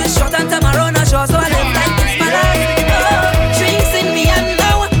life is short and tomorrow not sure, so I live like this my life. Drinks in me and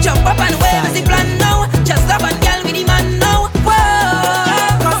now, jump up and wave is the plan now. Just love and girl with the man now. Whoa,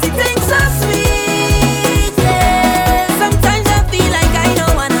 'cause it tastes so sweet. Yeah. Sometimes I feel like I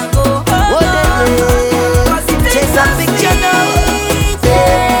don't wanna go home. 'Cause it tastes Take so a picture now. sweet.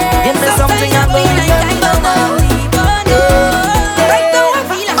 Yeah. Give me something I'm Sometimes I feel like I don't wanna leave. Oh, no. Right now I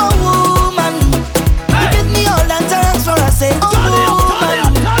feel like Oh woman, you give me all that thanks for I say. Oh woman,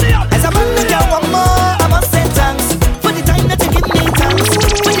 as a man that can want more, I must say thanks for the time that you give me thanks.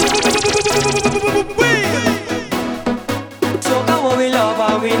 So come on, we love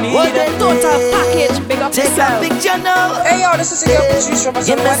and we need What it. the total package, big up take a yourself. picture now. Hey yo, this is your producer, but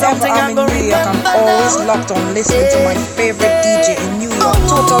Give me whenever something I'm I in go New York, I'm remember always now. locked on listening to my favorite DJ in New York,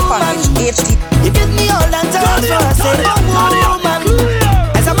 Total Package, HD. You give me all that thanks for I say. Oh woman,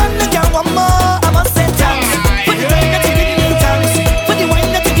 as a man that can want more, I must say thanks for the time that you give me thanks, for the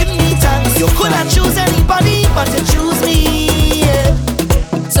wine that you give me thanks. You could not choose anybody, but you choose me. Yeah.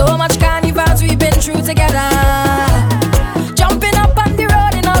 So much carnivals we've been through together. Jumping up on the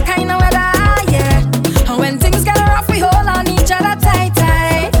road in all kind of weather, yeah. And when things get rough, we hold on each other tight,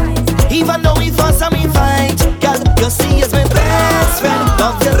 tight. Even though we fuss and we fight, girl, you see as my best friend.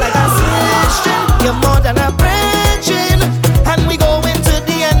 Love you like a sister, you're more than a brethren, and we go into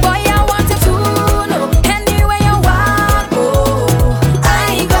the end. Boy, I want you to know, anywhere you want, oh,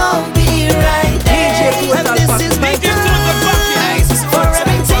 I gon' be right there. And this is my thanks for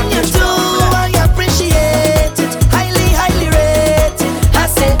everything you do. I appreciate it, highly, highly rate it. I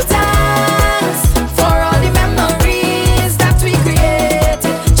said thanks for all the memories that we created,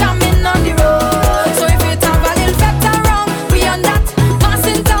 jamming on the road. So if you have a little better wrong, we on that.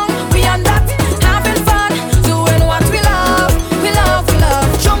 Passing down, we on that. Having fun, doing what we love, we love, we love.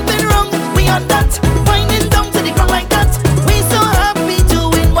 jumping wrong, we on that. Winding down to the ground like that. We so happy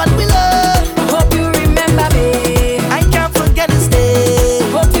doing what we love. Hope you remember me. I can't forget this day.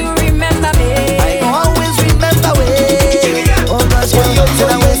 Hope you remember me. I always remember way. Oh gosh, when you to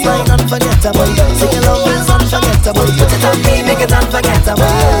the waistline, unforgettable. Sing along is unforgettable. Put it on me, make it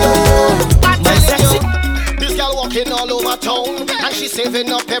unforgettable. My sexy. This girl walking all over town, and she's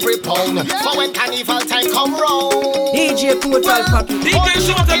saving up every pound for when carnival time come round. DJ Total Package. DJ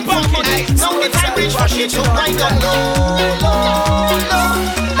Total Package. Now the time reach for she to ride on low.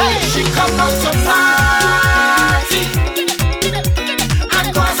 Hey, she come out to party and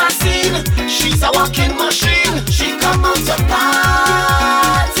cause a scene. She's a walking machine. She come out to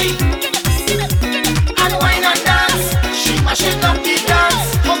party and wine and dance. She mashing up the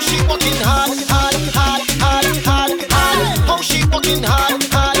dance. How she walking hard, hard, hard, hard, hard, hard. How she walking hard,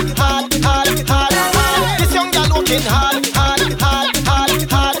 hard, hard, hard, hard, hard. This young girl working hard, hard, hard,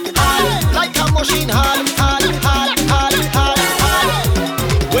 hard, hard, hard. Like a machine, hard, hard, hard, hard, hard,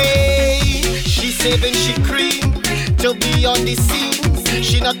 hard. Wait, she saving she cream to be on the scene.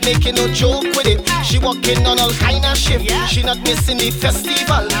 She not making no joke with it. She walking on all kind of shift. She not missing the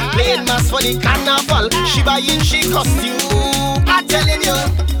festival, playing mass for the carnival. She buying she costume. I'm telling you,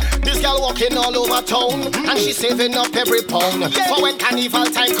 this girl walking all over town, and she saving up every pound for when carnival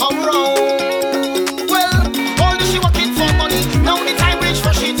time come round. Well, all she working for money. Now the time reach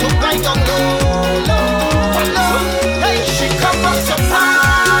for she to ride on low, low, low. Hey, she come out to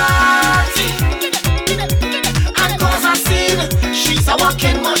party and cause a scene. She's a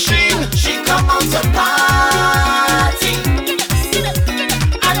walking machine. She come out to party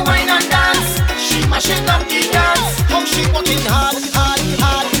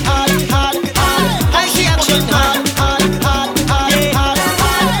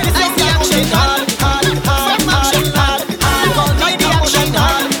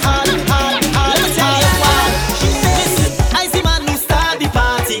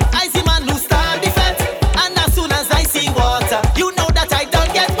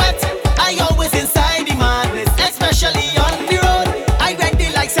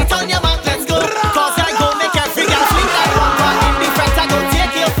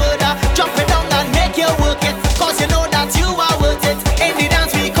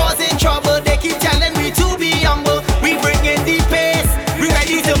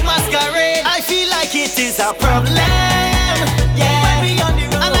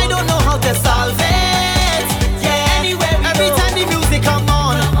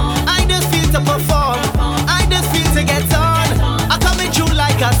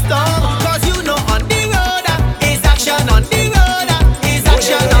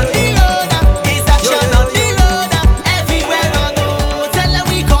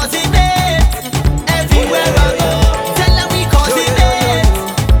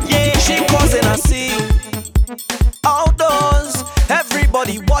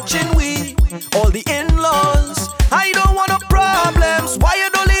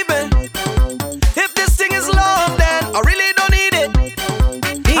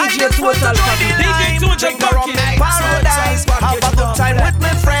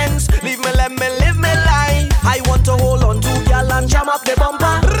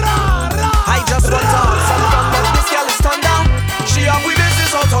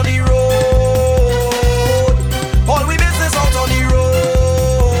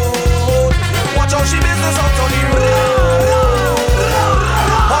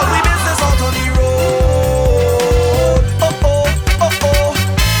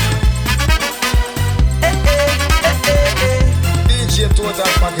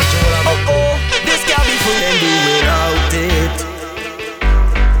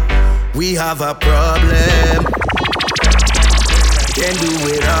We have a problem. Can't do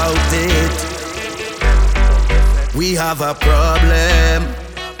without it. We have a problem.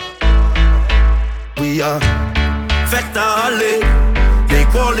 We are fetaholic. They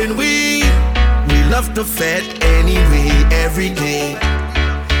calling we love to fet anyway, every day.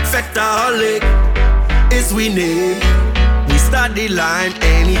 Fetaholic is we name. We start the line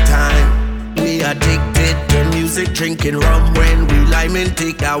anytime. We addicted to music, drinking rum when we lime and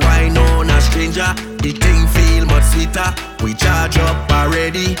take that wine on a stranger. The thing feel much sweeter. We charge up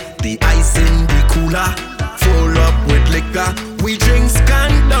already. The ice in the cooler, full up with liquor. We drink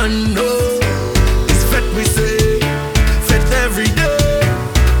scandal, no. It's fet we say, fet every day.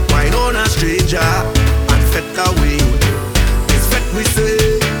 Wine on a stranger and fet away. It's fet we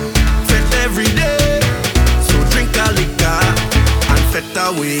say, fet every day. So drink a liquor and fet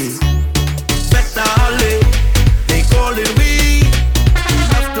away. Fetaholic, they call it we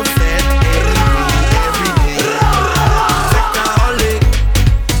love to fet every day. Fetaholic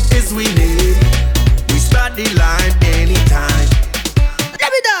is we name. We start the line anytime.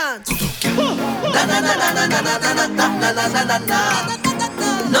 Let me dance. Na na na na na na na na na na na na na.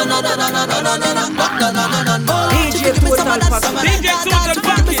 No no no no no no no no no no no. DJ Total Package. DJ Total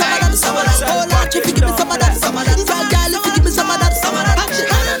Package. Oh Lord, if you give me some of that, some of that. Girl, if you give me some of that, some of that. She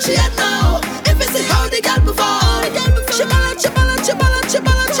had she had now. If it's how the girl before, she balance.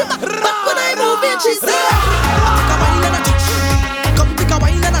 But when I move it, she say, I take a wine and a touch. Come take a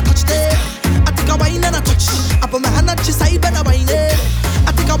wine and a touch there. I take a wine and a touch. I put my hand on she side and a wine there.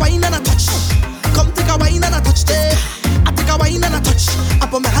 I take a wine and a touch. Come take a wine and a touch there. I take a wine and a touch. I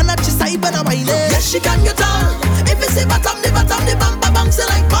put my hand on she side and a wine there. Yes, she can get on. If it's a bottom, the bumper bounce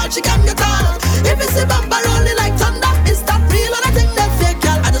like ball, she can get on. If it's a bumper rolling like thunder, is that real or I think that fake,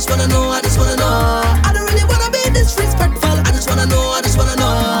 girl? I just wanna know. I don't really wanna be disrespectful. I just wanna know.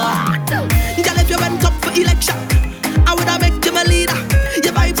 Girl, if you went up for election, I woulda make you my leader.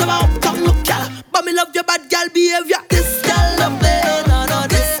 Your vibes are uptown, look, girl. But me love your bad girl behavior. This girl love play, no.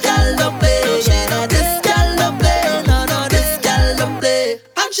 This girl love play, no. This girl love play, no. This girl love play.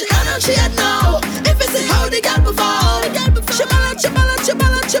 And she had now. If it's how the girl before, she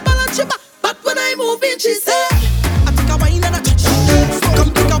balance. But when I move in, she say, I take a wine and a touch.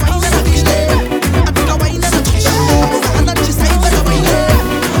 Come take a wine and a touch there. I take a wine and a touch. And that she say, I take a wine and a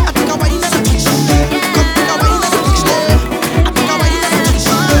touch. Come take a wine and a touch there. I take a wine and a touch. And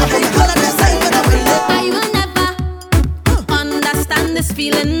that she say, I take a wine. I will never understand this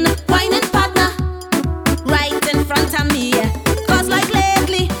feeling. Whining partner right in front of me. Cause like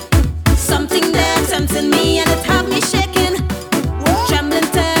lately, something there tempting me and it have me shaking. Trembling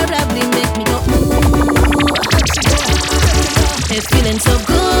terribly make me go ooh. It's feeling so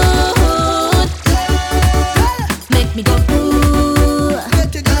good. Make me go ooh.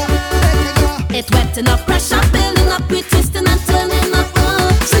 It's wetting up, pressure building up, we twisting and turning up.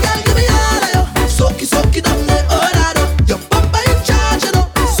 So girl, give me all of you. Soaky down there, all I do. Your bumper in charge, you know.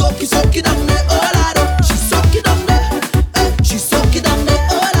 Soaky down there, all I do. She soaky down there, she soaky down there,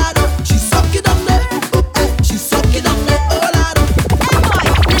 all I do. She soaky down there, she soaky down there, all I do.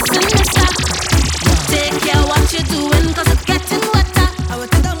 Listen, mister, take care what you're doing, cause it's getting wetter.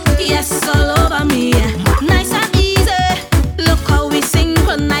 Yes, all over me. Nice and easy. Look how we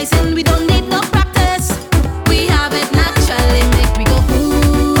synchronizing. We don't need no practice. We have it naturally. Make me go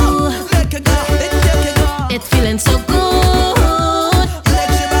ooh. It's feeling so good.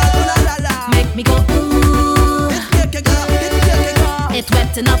 Make me go ooh. It's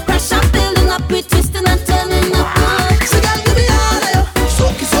wetting up, pressure building up. We twisting and turning up. So girl, give me all of you.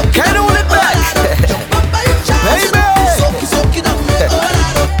 Soaky Can down hold it back. there. Your bumper in charge, you know. Soaky down there, all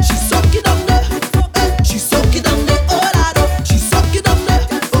I do. She soaky down there, she soaky down there, all I do. She soaky down there,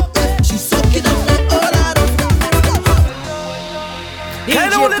 she soaky down there, all I do.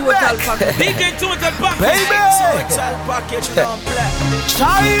 DJ Total Package. DJ Total Package. Baby. Total Package don't play.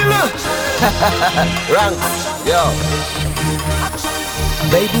 Child. Rank. Yo.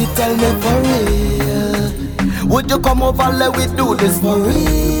 Baby, tell me for real. Would you come over, let we do this for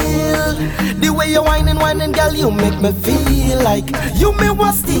real? The way you whining, girl, you make me feel like you me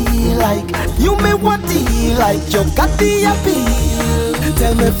what steal, like you me what deal, like you got the appeal.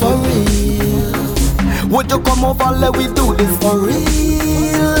 Tell me for real. Would you come over, let we do this for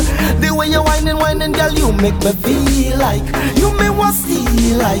real? The way you whining, girl, you make me feel like you me what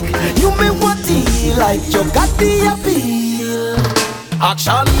steal, like you me what deal, like you got the appeal.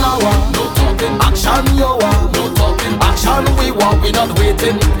 Action now, no talking. Action you want, no talking. Action we want, we not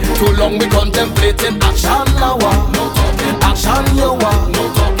waiting. Too long we contemplating. Action now, no talking. Action you want,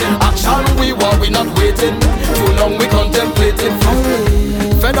 no talking. Action we want, we not waiting. Too long we contemplating.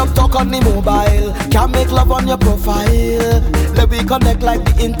 Fed up talk on the mobile, can make love on your profile. Let we connect like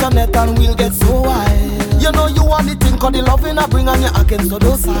the internet and we'll get so wild. You know you want the thing, cause the loving I bring on your against so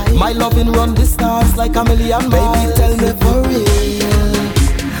docile. My loving run distance like a million miles. Baby, tell me for real,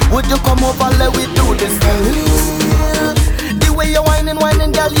 would you come over, let we do this for real? The way you're whining,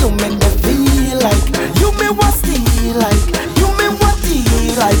 girl, you make me feel like you me what steal, like you me what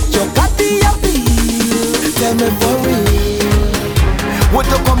deal, like you got the appeal. Tell me for real, would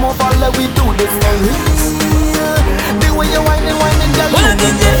you come over, let we do this for real? The way you're whining, girl, you make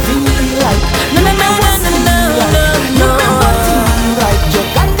me feel like you me what steal, like you me what deal, like you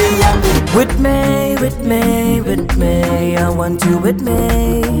got the appeal. With me, I want you with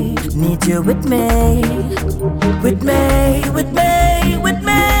me, need you with me, with me,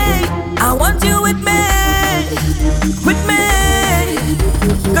 I want you with me,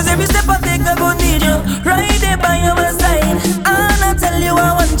 cause every step I take I go need you, right there by your side, and I tell you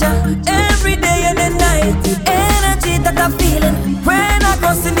I want you, every day and the night, energy that I'm feeling, when I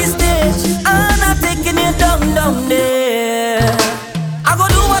cross in the stage, and I'm taking you down there, I go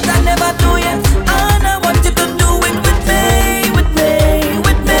do what I never do yet, and I want you to do it with me.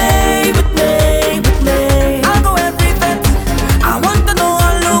 I go everything, I want to know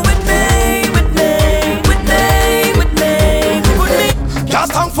all you with me.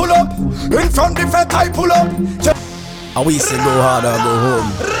 Just tongue full up, in front the fat I pull up. And we say go hard or go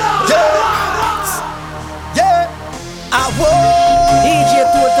home. Yeah, I want DJ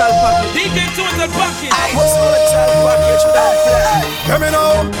Total Package. I want hear me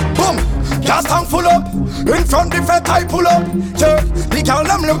now, boom. Just tongue full up, in front the fat I pull up. Yeah, the girl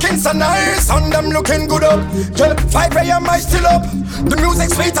them looking so nice, and them looking good up. Yeah, 5 a.m. I still up, the music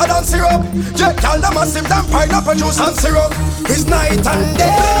sweeter than syrup. Yeah, girl them a sip them pineapple juice and syrup. It's night and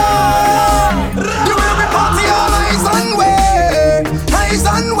day, the way we party all eyes and way.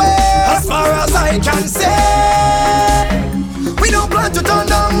 As far as I can say, we don't plan to turn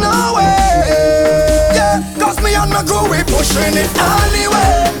down no way. Yeah, cause me and my crew we pushing it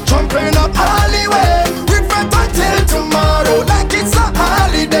alleyway, jumping up alleyway. We fret until tomorrow like it's a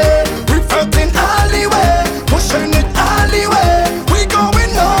holiday. We fretting alleyway, pushing it alleyway. We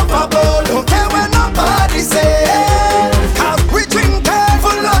going overboard, don't care what nobody say. Cause we drink it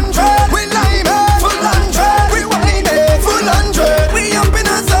full 100, we lime it full 100, we wine it full 100. We up in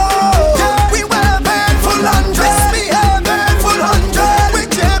a zone, yeah, we wave it full 100, misbehave it full 100, we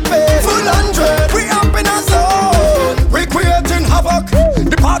chip it full 100. We up in a zone, we creating havoc.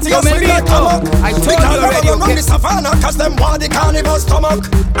 The party is swing like hammock. I told you already, run the savannah, cause them want the carnival stomach.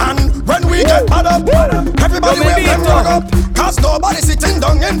 And when we get pad up, everybody will them rug up. Cause nobody sitting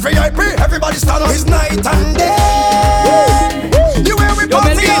down in VIP, everybody stand up. It's night and day, you where we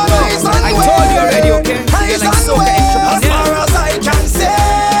party all night and I told you already, okay? Eyes and way, as far as I can say,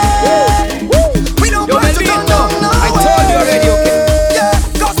 we don't plan to turn down no way. I told you already, okay? Yeah,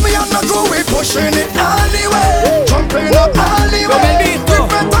 cause me and my crew, we pushing it alleyway, jumping up alleyway.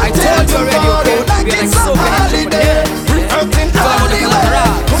 I told you already, okay? Like it's a holiday, we hurting alleyway,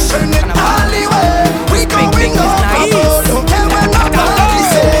 pushing it alleyway. We going overboard, don't care what nobody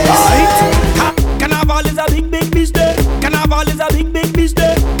says. Carnival is a big business. Carnival is a big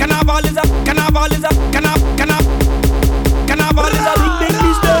business. Carnival is a Carnival is a big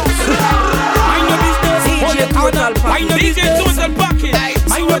business. Mind your business. Hold your corner. Mind your business.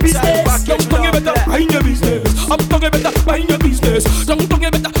 Mind your business. Don't talk about mind your business. I'm talking about mind your business. Don't talk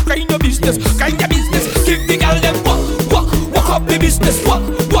about mind your business. Mind your business. Give the girl them walk up the business. Walk.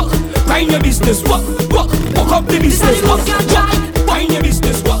 Mind your business. Walk up the business. Walk. Mind your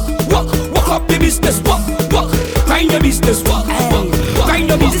business. Walk up the business. Walk. Mind your business. Walk. Mind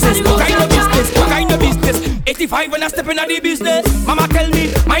your business. Mind your business. 85 when I step into the business. Mama tell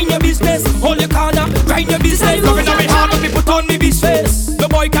me, mind your business. Hold your corner, mind your business. Nothing on me hard, but me put on me business. The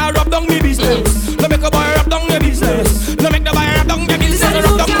boy can't rub down me business. No make a boy rub down your business. No make the boy rub down your business.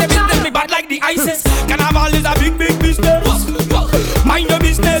 Rub down your business, me bad like the ISIS. Carnival is a big business. Mind your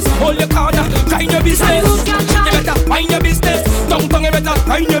business, hold your corner, mind your business. You better mind your business. Down tongue you better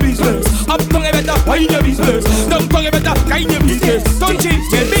mind your business. Up tongue you better mind your business. Down tongue you better mind your business. Don't cheat,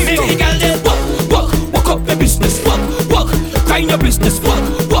 tell me, make the girl then walk up the business. Walk, mind your business.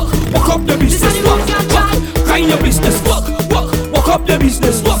 Walk up the business. Walk, mind your business. Walk up the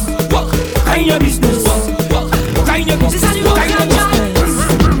business. Walk, mind your business. Walk, mind your business. Mind your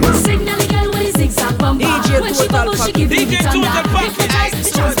business. Signal the girl with his zigzag bumper. When she bubble, she give you the thunder. Hypnotize,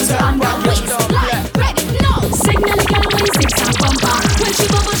 the chance to under waistline. Ready? No. Signal the girl with his zigzag bumper. When she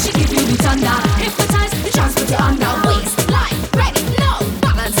bubble, she give you the thunder. Hypnotize, the chance to under waistline. Ready? No.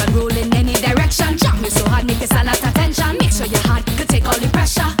 Balance and roll in any direction. Jump me so hard, make you stand at attention. Make sure your heart could take all the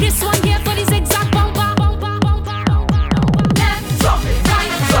pressure. This one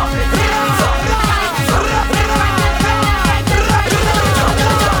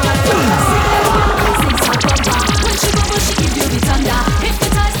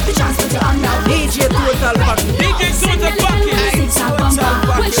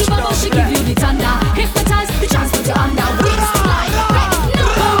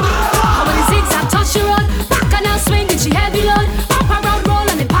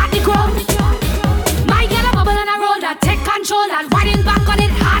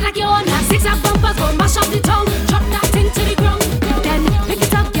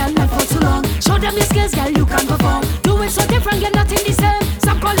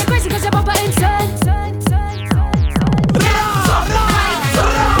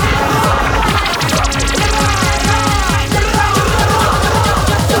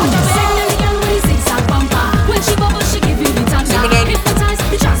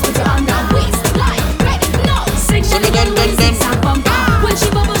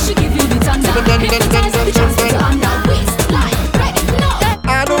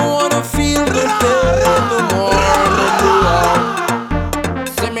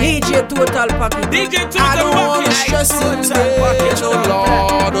DJ Total Package. DJ Total I don't wanna Package. stress it, bitch. Oh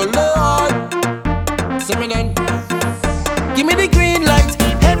Lord, oh Lord. Send me then. Give me the green light,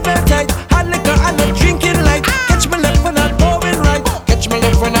 head very tight, hot liquor and no drinking light. Catch me left when I'm going right. Catch me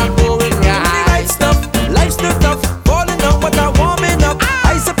left when I'm going right. Give me the right stuff, life's too tough. Falling down, but I'm warming up.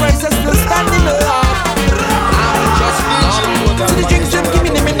 I surprised I'm still standing up. I'm just numb to the drinks them give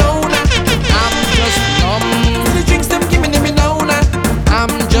me now. I'm just numb to the drinks them give me now. I'm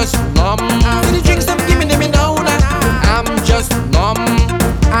just numb to the drinks them give me now. I'm just numb.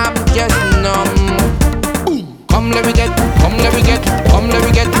 I'm just numb. Come let me get, come let me get, come let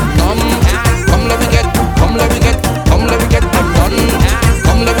me get numb. Come let me get, come let me get, come let me get I'm done.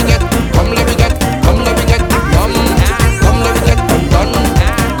 Come let me get, come let me get, come let me get numb. Come let me get, I'm done.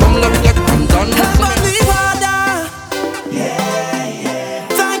 Come let me get, I'm done. Heavenly Father,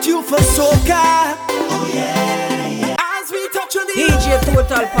 thank you for soca. As we touch on the DJ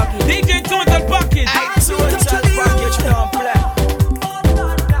Total Package. DJ Total Package. as we touch on the Package don't play.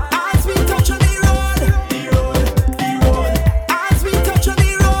 as we touch on the road, as we touch on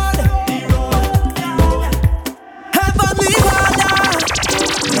the road, Heavenly Father,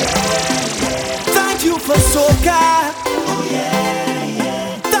 thank you for soca.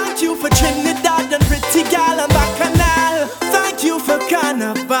 Thank you for Trinidad and Pretty Gal and Bacchanal. Thank you for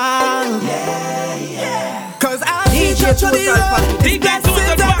Carnival. Cause as we DJ touch on the Total road, Package. it's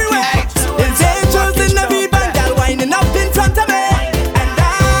blessings everywhere. There's angels in every band, gal winding up in front of me. And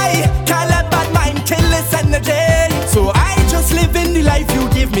I can't let bad mind kill this energy. So I just live in the life you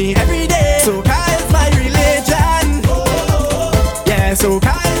give me every day. Soca is my religion. Yeah,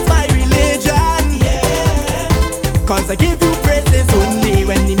 soca is my religion. Cause I give you praises only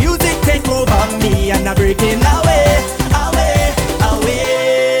when the music take over me. And I'm breaking away, away,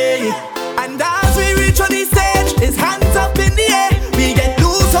 away. And as we reach on the stage, his hands up in the air. We get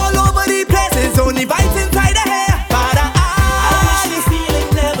loose all over the place. It's only vibes inside the hair. Father, this feeling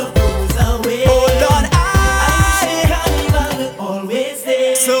never goes away. Oh Lord, Carnival will always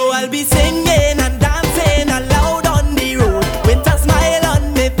stay. So I'll be singing and dancing aloud on the road with a smile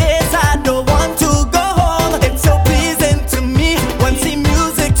on my face. I don't want to go home. It's so pleasing to me once the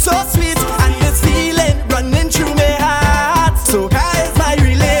music so sweet and this feeling running through my heart.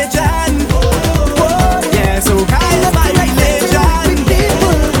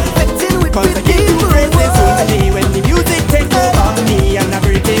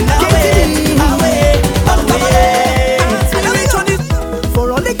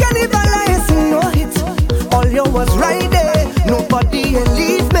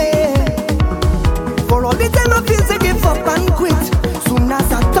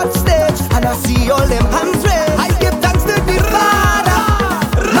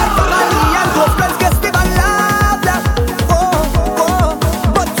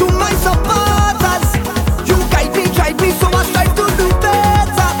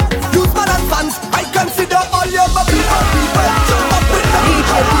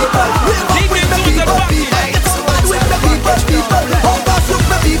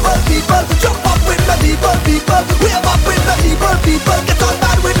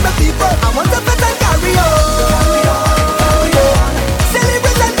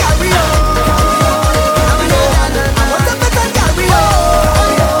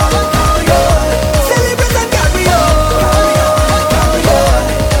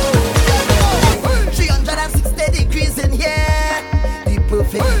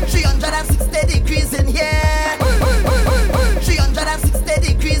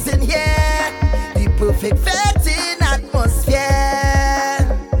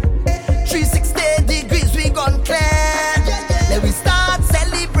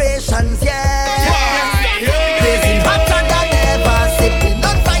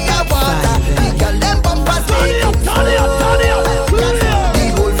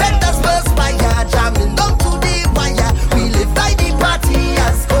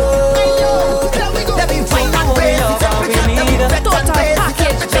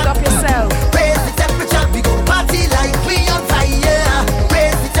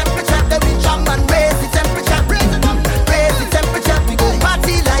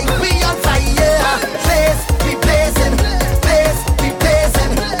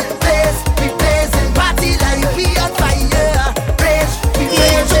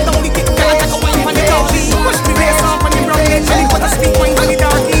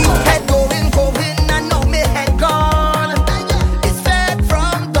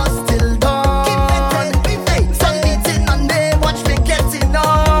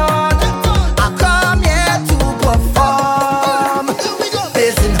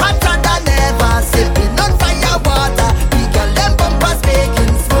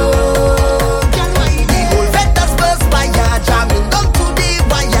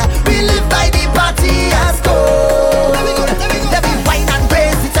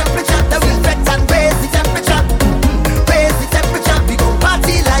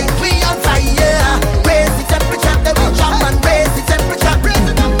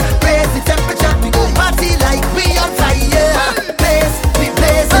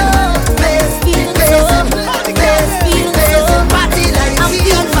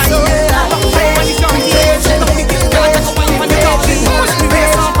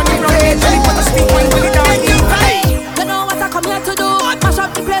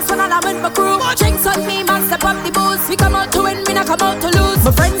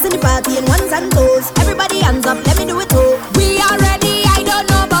 and toes. Everybody hands up, let me do it too. We are ready, I don't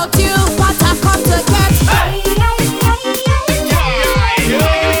know about you, but I've come to get.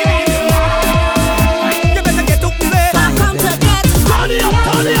 You better get up there. I've come to get. Turn it up,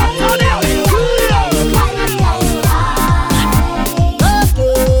 turn it up, turn it up.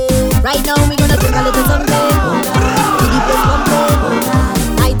 Okay, right now we gonna drink a little something. Keep it pumping,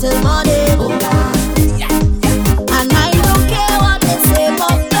 night till morning. And I don't care what they say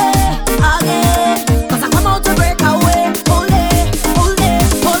about me again, 'cause I come out to break away.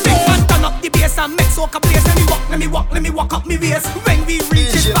 Big man turn up the bass and make soca place. Let me walk up me waist. When we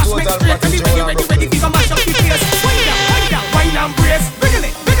reach it, bash make straight. Ready, we gon' mash up the place. Wine and brace. Wiggle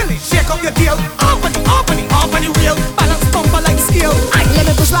it, shake up your tail. Up on the wheel. Balance bumper like scale. Let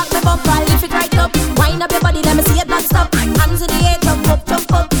me push back my bumper, lift it right up. Wind up your body, let me see it non-stop. Hands in the air, jump up.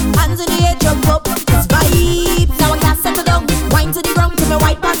 Hands in the air, jump up. It's vibes, now I can't settle down. Wine to the ground, till my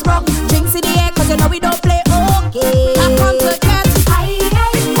white pants brown. Drinks in the air, 'cause you know we don't play. Okay, I come to get.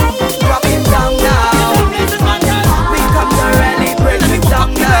 Rock it down now. We come to really break it down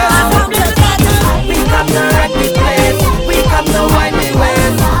now. We come to wreck the place. We come to wind the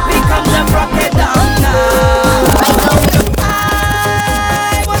ways. We come to rock it down now.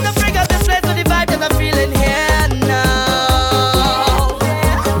 I want to bring up this place to the vibe that I'm feeling here now.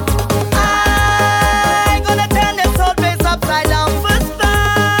 I'm gonna turn this whole place upside down for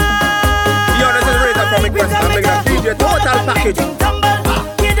style. Yo, this is Razor from Request. I'm big up DJ Total Package.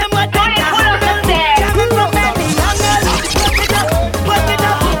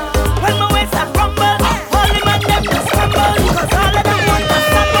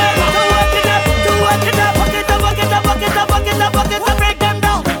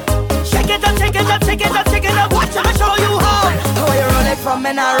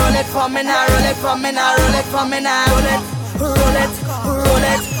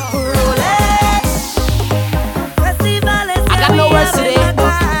 I got no words today.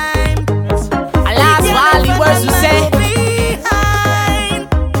 Alas, while the words will say.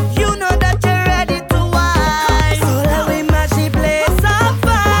 You know that you're ready to wine. So let me mash the place up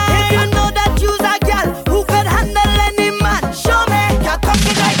fine. If you know that you's a girl who could handle any man, show me your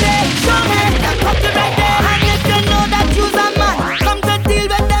cocky right there. Show me your cocky right there. And if you know that you's a man, come to deal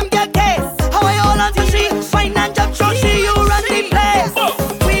with them your case. How I hold on to she, fine and jump through she, you run the place.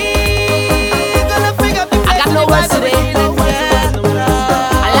 We gonna figure the place. I got no words today.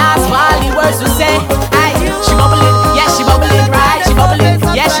 Alas, while the words will say. Aye, she bubbling, yeah, she bubbling right. She bubbling,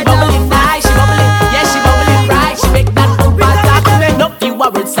 yeah, she bubbling nice. She bubbling, yeah, she bubbling right. She make that bumper tap. No few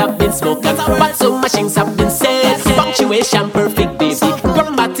words have been spoken, but so much things have been said. Punctuation perfect, baby.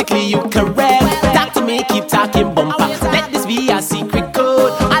 Grammatically you correct. Talk to me, keep talking bumper. Let this be a secret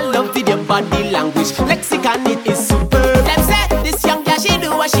code. I love video body language. Lexicon it is superb. Them say this young girl she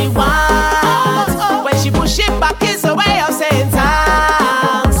do what she wants. When she push it back is a way of saying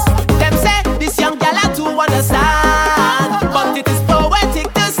thanks. Them say this young girl had to understand, but it is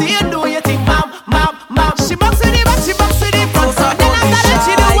poetic to see you do your thing, mom. She box to the back, she box to the front. Then after that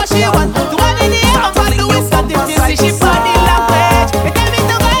she do what she want. Do one in the air, I'm gonna do it something. You see she body language. They tell me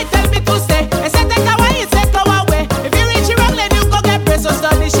to go, they tell me to stay. They say take away, it says go away. If you reach your wrong, then you go get pressed. So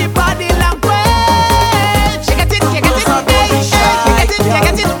study she body language. She get it, hey, you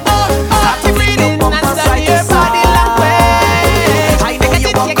get it, oh. Keep reading and study your body language.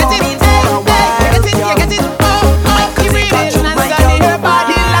 You get it, hey, you get it, oh. Keep reading and study your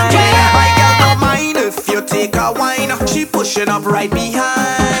body language. My girl don't mind if you take a wine. She pushing up right behind.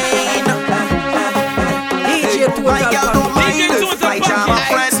 My girl don't mind if I jam a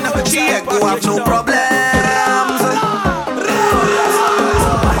friend. She ain't go have no problems.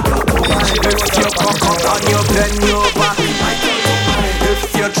 If you cock up on your bend your back, if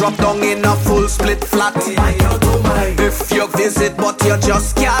you drop down in a full split flat, if you visit but you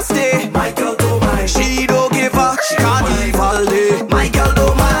just can't stay, she don't give a carnival day. My girl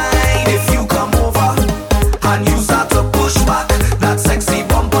don't mind if you come over and you start to push back that sexy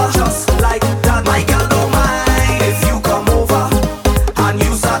bumper just like that. My girl don't mind if you come over and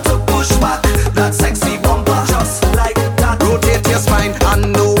you start to push back that sexy bumper just like that. Rotate your spine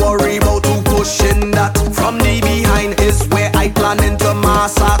and don't worry about who pushing that. From the behind is where I planning to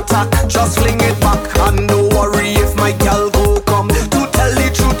mass attack. Just fling it back and don't worry if my girl go come. To tell the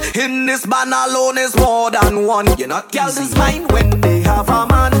truth, in this band alone is more than one. You're not girls is mine when they have a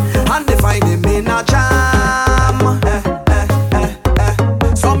man and they find him in a jam.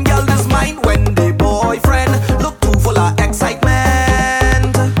 Some girl is mine when they boyfriend look too full of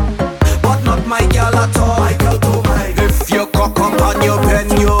excitement, but not my girl at all. My girl don't mind if you cock up on your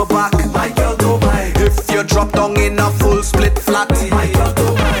bend your back. My girl don't mind if you drop down in a full split flat. My girl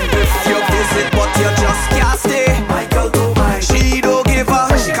don't mind if you visit it, but you just can't stay. My girl don't mind. She don't give a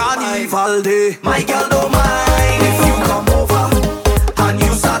carnival day. My girl don't mind if you come over and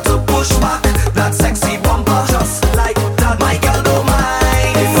you start to push back that sexy bumper just like that. My girl don't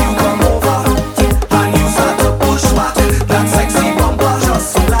mind if you come over and you start to push back that sexy bumper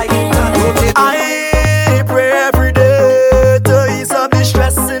just like that. I pray every day to ease up the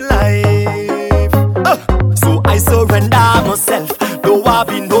stress in life. So I surrender myself. Though I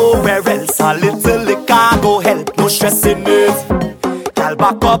be nowhere else, a little liquor go help. No stress in it. Girl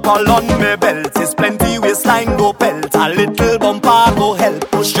back up all on me belt. It's plenty waistline go pelt. A little bumper go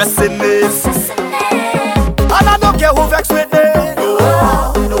help. No stress in it. And I don't care who vex with me.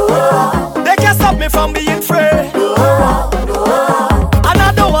 They can't stop me from being free. And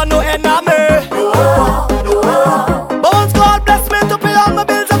I don't want no enemy. But once God bless me to pay all my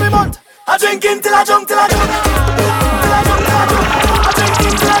bills every month, I drink in till I jump, till I jump. I drink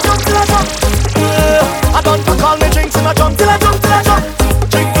in till I jump, till I jump. I don't pack all my drinks in a jump, till I jump, till I jump.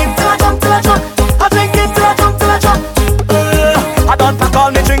 Drink in till I jump, till I jump. I drink in till I jump, till I jump. I don't pack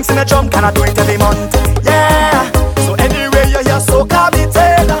all my drinks in a jump, can I do it every month? Yeah. So anyway you hear soca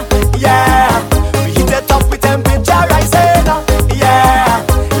beating, yeah. We hit it up with temperature rising, yeah.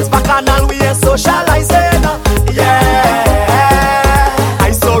 It's bacchanal we are socializing, yeah.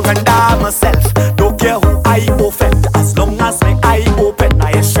 I surrender myself, don't care who I offend. As long as my eye open,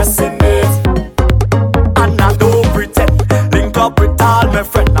 I ain't stressing it. And I don't pretend, link up with all my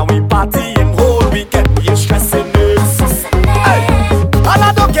friends. Now we partying whole weekend, we ain't stressing it. Hey. And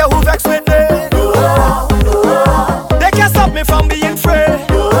I don't care who vex with me. They can't stop me from being free.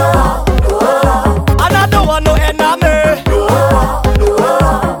 And I don't want no enemy.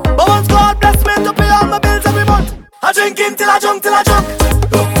 But once God bless me to pay all my bills every month, I drink in till I jump, till I jump.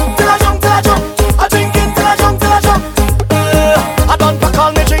 Till I jump, till I jump. I drink in till I jump, till I jump. I don't pack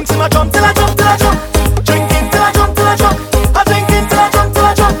all my drinks in my jump, till I jump, till I jump. Drink in till I jump, till I jump. I drink in till I jump, till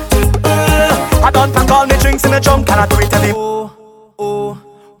I jump. I don't pack all my drinks in a jump, can I do it every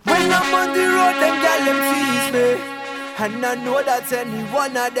When I'm on the road, them gal them tease me, and I know that any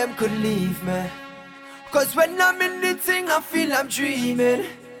one of them could leave me. Cause when I'm in the thing, I feel I'm dreaming.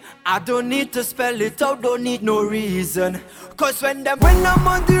 I don't need to spell it out, don't need no reason. Cause when I'm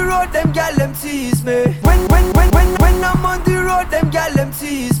on the road, them gal them tease me. When I'm on the road, them gal them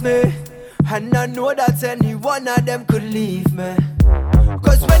tease me, and I know that any one of them could leave me.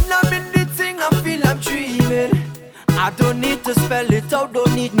 Cause when I'm in the thing, I feel I'm dreaming. I don't need to spell it out,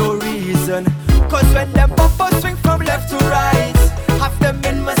 don't need no reason. Cause when them bumpers swing from left to right, have them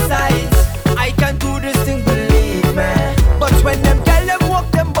in my sights, I can do this thing, believe me. But when them girl them walk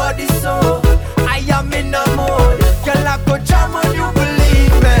them body so, I am in a mode. Girl I go jam on you,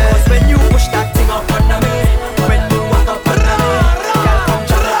 believe me. Cause when you push that thing up under me, when you walk up under me, girl come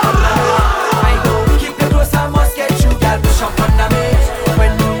jam up under me. I go keep it close, I must get you, girl push up under me.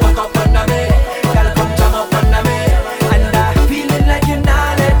 When you walk up under me, girl come jam up under me. And I feeling like you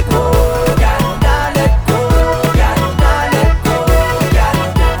not let go, girl, not let go, girl, not let go, girl.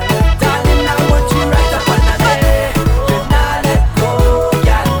 Darling, I want you right up under me. You not let go,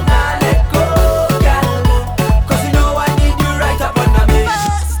 girl, not let go, girl. Cause you know I need you right up under me.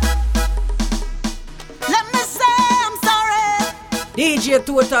 Let me say I'm sorry. DJ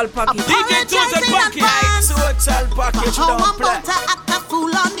Total Package. DJ Total Package. Total package, How don't I'm play. about to act a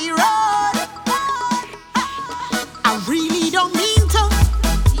fool on the road. I really don't mean to.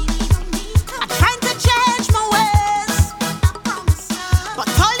 I'm trying to change my ways, but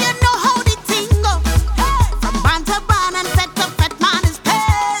all you know how the thing go. From band to band and fet to fet, man is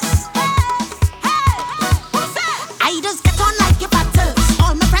pace. I just get on like a batter.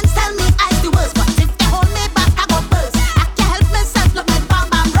 All my friends tell me I do worse, but if they hold me back, I go burst. I can't help myself, look my bam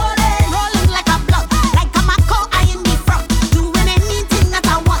bam rolling like a block. Like a Mako, I in the front, doing anything that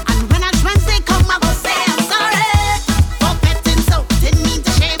I want. And when I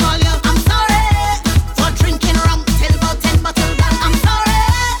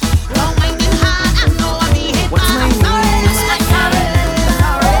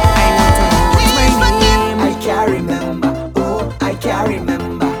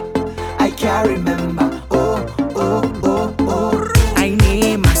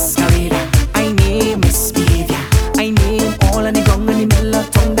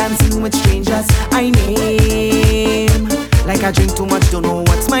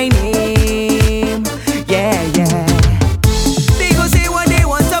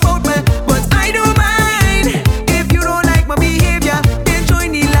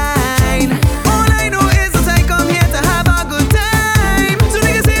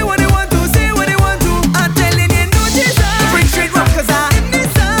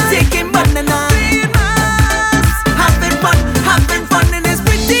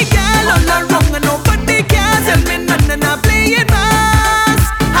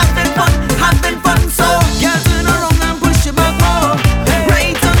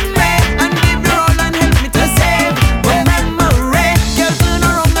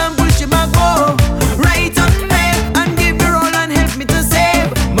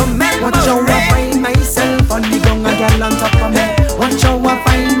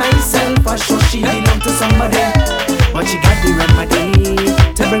find myself, I sure she belong to somebody. But she got the remedy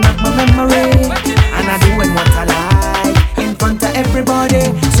to bring back my memory. And I doing what I like in front of everybody.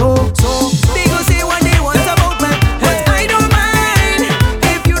 So they gon' say what they want about me, but I don't mind.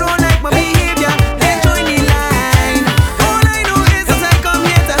 If you don't like my behavior, then join the line. All I know is that I come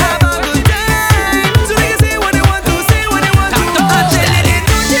here to have a good time. So they can say what they want to, say what they want to. I'm telling it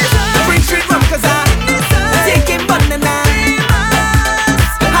to Jesus. Bring straight rum 'cause I'm taking banana.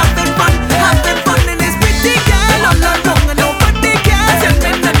 Having fun in this pretty girl. I'm not wrong and nobody can tell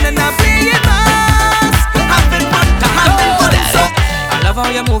me nothing. I play it fast. Having fun. So I love how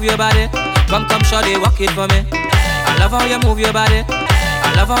you move your body. Come, shawty, walk it for me. I love how you move your body.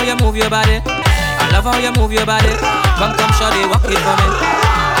 I love how you move your body. I love how you move your body. Come, shawty, walk it for me.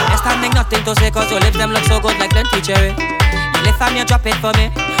 There's standing nothing to say 'cause your lips them look so good like plenty cherry. You lift and you drop it for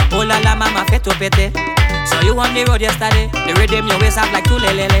me. Oh la la, mama, fit to pity. So you on the road yesterday. The rhythm your waist up like two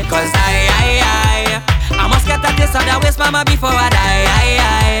lelele. 'Cause I must get a taste of that waist, mama, before I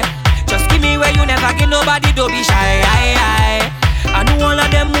die. Just give me where you never give nobody, don't be shy. I know all of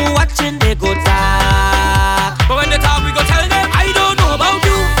them who watching, they go talk. But when they talk, we go tell them, I don't know about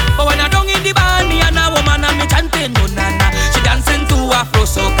you. But when I don't in the band, me and a woman and me chanting, no nana. She dancing to Afro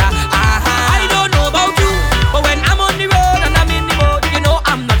soca. I don't know about you. But when I'm on the road and I'm in the boat, you know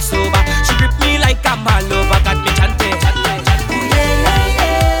I'm not sober. She grip me like I'm all over, got me chanting.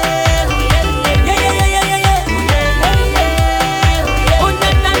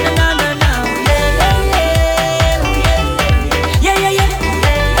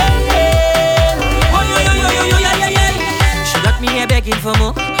 Begging for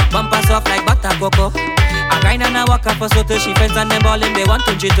more, bumper soft like butter cocoa. I grind and I walk up for so till she friends and them ballin', they want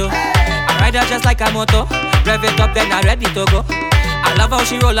to jito. I ride her just like a moto, rev it up then I ready to go. I love how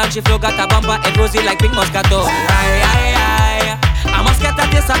she roll and she flow, got a bumper head rosy like pink Moscato. I must get a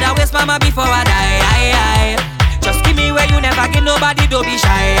taste of that waist, mama, before I die. Just give me where you never give nobody, don't be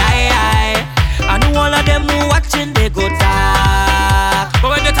shy. I know all of them who watching, they go talk. But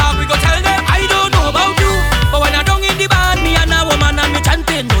when they talk, we go tell them, I don't know about you. But when I don't in the band, me and a woman and me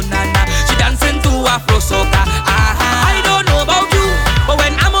chanting, no nana. She dancing to Afro soca. I don't know about you. But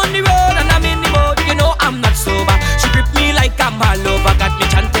when I'm on the road and I'm in the boat, you know I'm not sober. She grip me like I'm all over, got me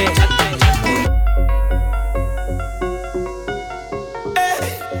chanting. Hey.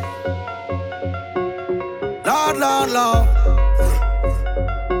 Lord.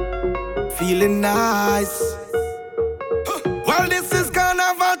 Feeling nice. Well, this is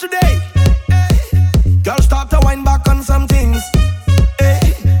Carnival today. Girl, start to wind back on some things.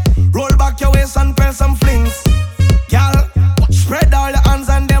 Hey, roll back your waist and press some flings. Girl, spread all your hands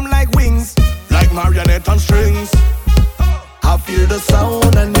and them like wings, like marionette on strings. I feel the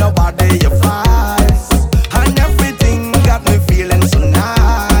sound and your body, your vibes, and everything got me feeling so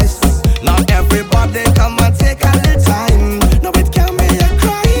nice. Now everybody come and take a little time. No, it can be a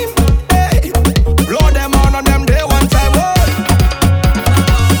crime. Hey, blow them on them day one time. Oh.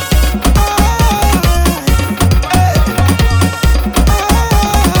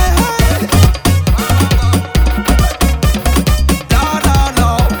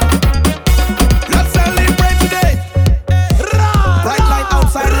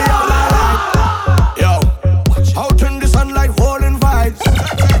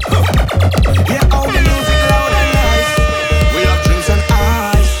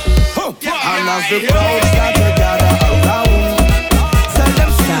 The crowd start to gather around. Tell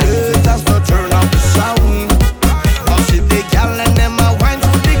them see that's the turn of the sound. Cause if they gal and them a wine to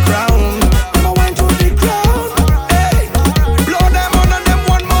the ground, them a wine to the ground. Hey, blow them on and them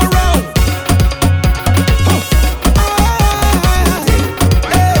one more round.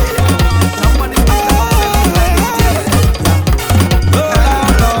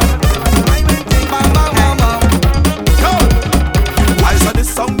 I saw this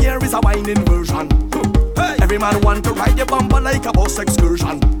song here is a whining version. Every man want to ride your bumper like a bus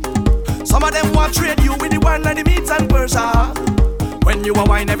excursion. Some of them want trade you with the wine and the meat and Persia. When you a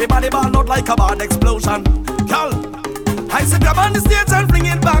wine, everybody ball out like a bad explosion. Girl, I say grab on the stage and fling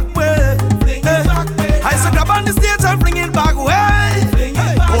it back way. I say grab on the stage and fling it back way.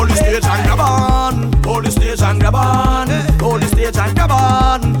 Hold the stage and grab on. Hold the stage and grab on. Hold the stage and grab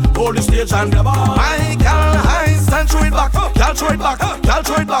on. Hold the stage and grab on. My girl, I stand throw it back. Girl, throw it back. Girl,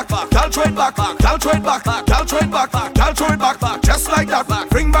 throw it back. Girl, throw it back. Girl, throw it back. Girl, throw it back. Girl, throw it back. Just like that.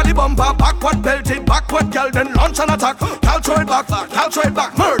 Bring body bumper, backward belted, backward girl, then launch and attack. Girl, throw it back. Girl, throw it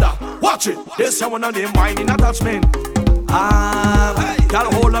back. Murder. Watch it. This your one of them whining attachment.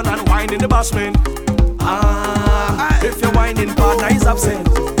 Girl, hold on and whine in the basement. If you're whining, partner is absent.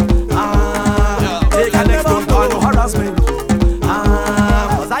 Take a next, don't call no harassment.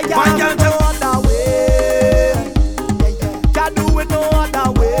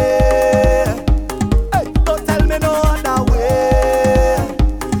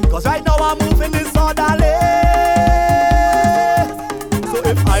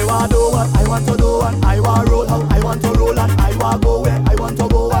 I want do what I want to do and I want roll how I want to roll and I want go where I want to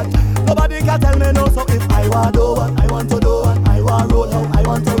go and nobody can tell me no. So if I want do what I want to do and I want roll how I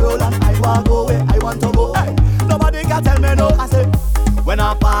want to roll and I want go where I want to go, hey, nobody can tell me no. I say when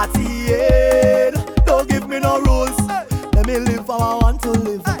I partying, don't give me no rules. Let me live how I want to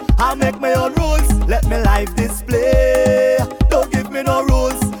live. I make my own rules. Let me life display. Don't give me no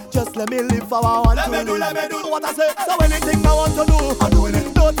rules. Just let me live how I want to live. Let me do what I say. So anything I want to do, I'm doing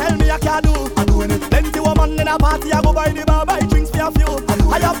it. Don't tell me I can't do, I'm doing it. Plenty woman in a party, I go buy the bar, buy drinks for a few.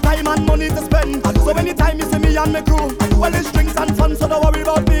 I have time and money to spend. So anytime you see me and my crew, well it's drinks and fun, so don't worry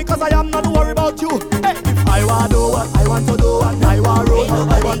about me, cause I am not worried about you. Hey, if I want to do what I want to do and I want roll,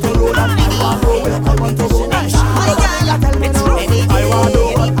 I want to roll and I want go where I want to go. I tell me no. I want to do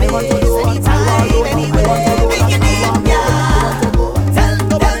what I want to do and I want roll, I want to roll and I want go.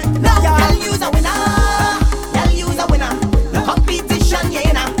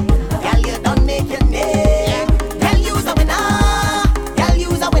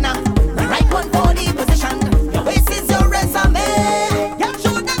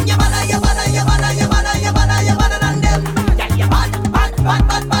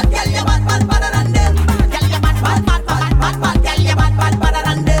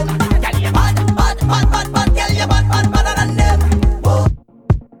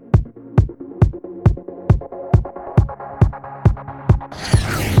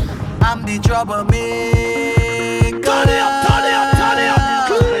 I'm the troublemaker. Turn it up, turn it up, turn it up.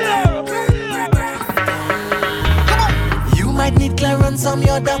 Come on. You might need clearance from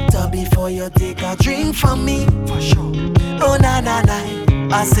your doctor before you take a drink from me. For sure. Oh na na na.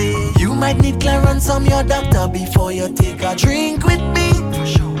 I say you might need clearance from your doctor before you take a drink with me. For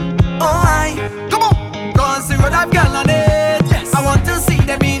sure. Oh I. Come on. Cause the road I've gone on it. Yes. I want to see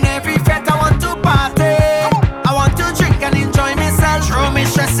them in every fete. I want to party. I want to drink and enjoy myself. Throw me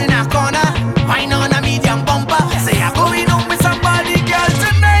stress in a corner. Wine on a medium bumper. Say I'm going home with somebody, girl,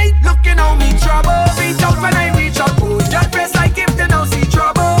 tonight. Looking on me trouble. Reach out when I reach out. Put your face like if they don't see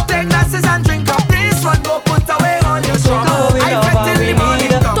trouble. Take glasses and drink up. This one go put away all your trouble. I bet till the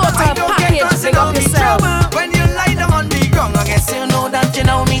morning come. I don't get cursing on me trouble. When you lie down on the ground, I guess you know that you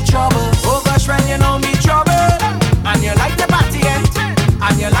know me trouble. Oh gosh, when you know me trouble. And you like the party end.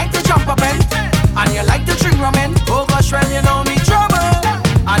 And you like the jump up end. And you like the drink rum end. Oh gosh, when you know me trouble.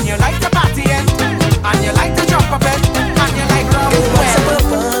 And you like the party end. And you like the jump up end. And you like rum. What's the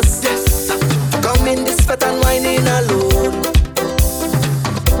purpose? Yes. Come in this fete and whining alone.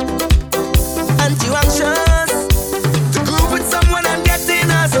 And you anxious to groove with someone and get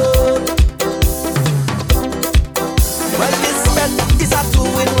in a zone. Well, this fete is a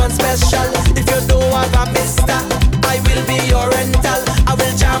 2-in-1 special. If you don't have a mister, I will be your rental. I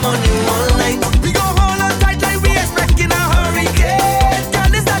will jam on you all night. We go hold on tight like we expecting a hurricane.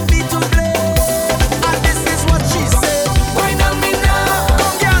 Girl, is that beat to play? And this is what she said. Wine on me now,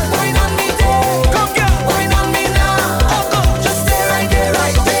 come girl, wine on me there. Come girl, wine on me now. Oh go, just stay right there,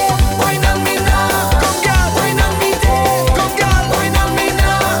 right there. Wine on me now, come girl, wine on me there. Come girl, wine on me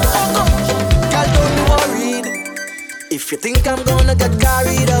now. Oh go, girl, don't be worried if you think I'm gonna get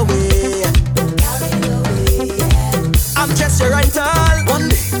carried away. I'm just your rental. One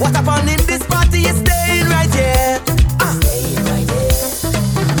day, what happened in this party is staying right here.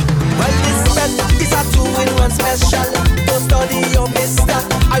 Well, this fete is a 2-in-1 special. Don't study your mister.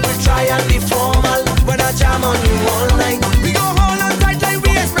 I will try and be formal when I jam on you all night. We go hold on tight like we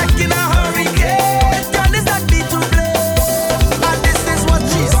expecting a hurricane. Girl, is that beat to play? And this is what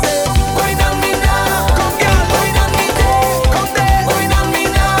she said. Wine on me now, come girl, wine on me there. Come there, wine on me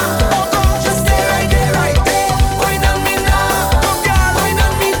now. Oh God, just stay right there, right there. Wine on me now, come girl, wine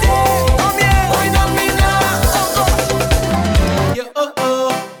on me there. Come here, wine on me now. Oh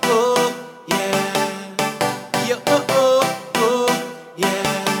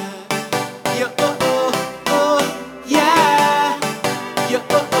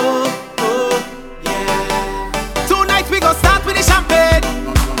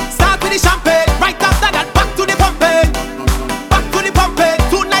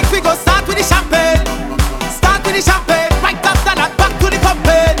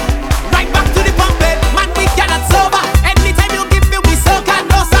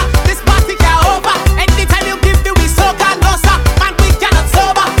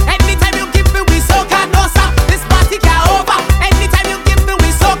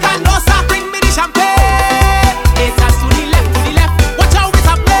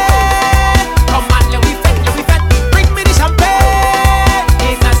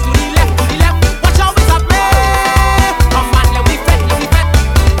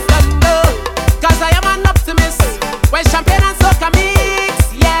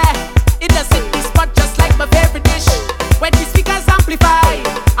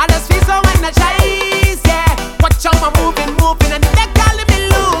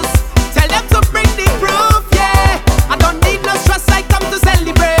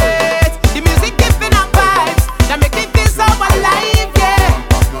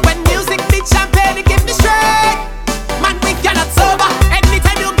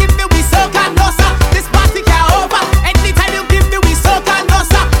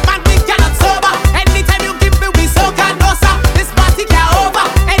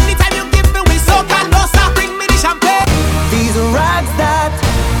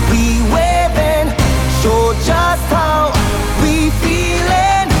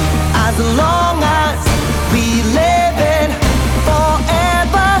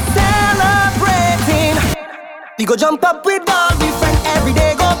go jump up with dog, we friend every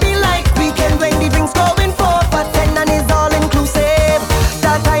day go be like weekend when the drinks going 4 for 10 and it's all inclusive.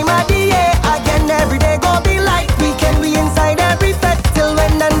 That time of the year again every day go be like weekend. We inside every fete till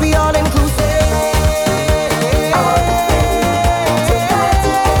when and we all inclusive.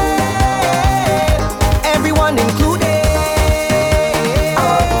 Everyone included.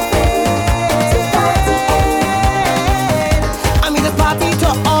 I mean the party to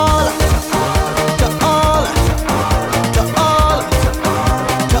all, to all, to all,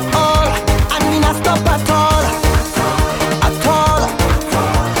 to all. And we not stop at all, at all,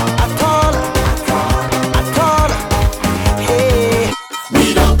 at all, at all. Hey,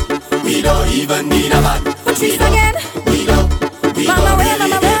 we don't even need a man. What's this again? We don't Mama, really mama,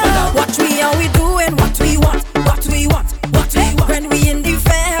 need a man. what we are we doing? What we want? What we want? What we want? When we in the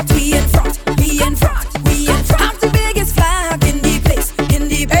fair, we in front, we in front, we in front. I'm the biggest flag in the place, in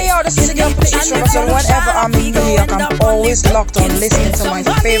the place. Hey yo, this is the girl Patricia, so whenever I'm in New York, I'm always locked on listening to my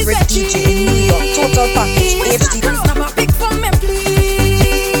favorite DJ in New York, Total Package, HD. Please not a big for me, please.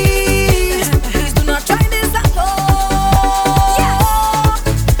 Please do not try this at home. Yeah.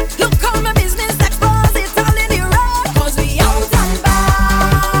 Look how my business expose it all in the road. 'Cause we out and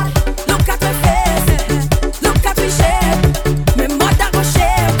bad. Look at my face, look at my shape. My mother go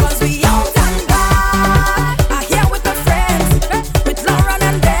shame 'cause we out and bad. I here with my friends, with Lauren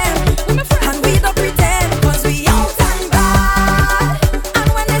and them, and we don't pretend 'cause we out and bad. And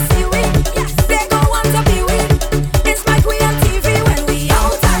when they see we, they go want to be we. It's like we on TV when we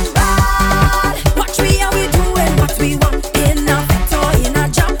out and bad. Watch we how we doing what we want in a fit or in a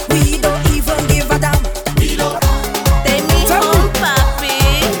jam. We don't even give a damn. Take me home, papi.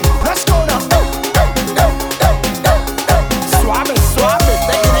 Let's go now. Suave, suave,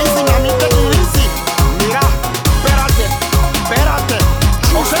 take it easy, mami, take it easy. Mira, espérate, espérate.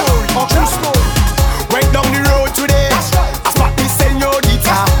 True story. Went down the road today. I spot this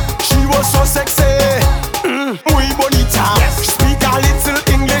señorita. She was so sexy, muy bonita. She speak a little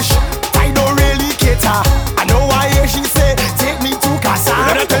English, I don't really cater. I know why she say, take me to casa.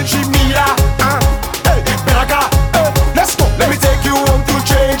 Then I tell she mira, hey, peraca, let's go. Let me take you home to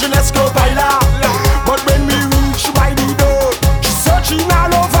change and let's go baila. But when we reach by the door, she's searching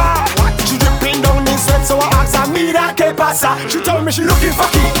all over. She dripping down in sweat, so I asked her, mira, que pasa? She told me she looking for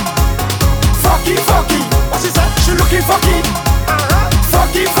key. Fucky. What she said? She looking for key.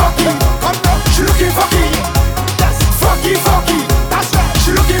 Fucky. She looking for key. Yes. Fucky. That's right.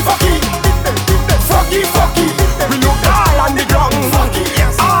 She looking for key. Fucky. We look all on the ground.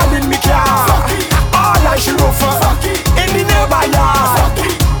 Yes. All in me car. All I she look for. In the neighbor yard.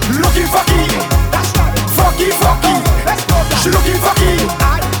 Looking for key. That's right. Fucky. She looking for key.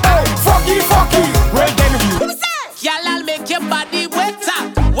 Hey, Fucky. Well then you. Y'all, I'll make your body wetter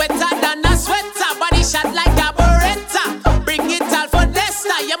than a sweater. Body shot like a beretta. Bring it all for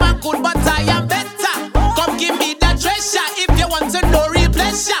Nesta. You're my good, but I am better. Come give me the treasure. If you want to know real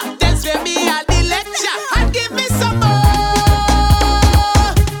pleasure, then spare me all the lecture and give me some more.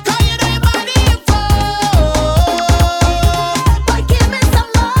 'Cause you know your body Boy, give me some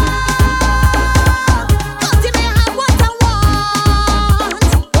more. 'Cause you may have what I want.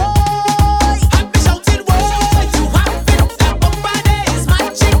 I've been shouting, whoa, you have it. That body is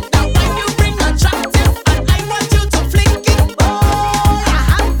magic. Now when you bring attractive, and I want you to flick it. I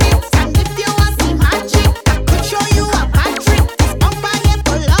have it, and if you want the magic, I could show you a bad trick. This bumper here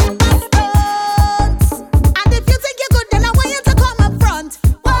full of stunts. And if you think you're good, then I want you to come up front.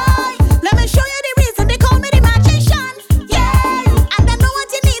 Why? Let me show you the reason they call me the magician. Yeah, and I know what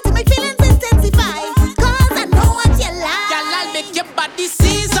you need to make feelings intensify. 'Cause I know what you like. Y'all, I'll make your body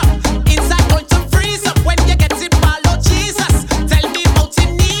seize up. Inside going to freeze up when you get it, follow Jesus. Tell me what you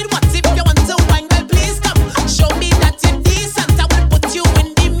need. What if you want to wine? Well, please come. Show me that you're decent. I will put you in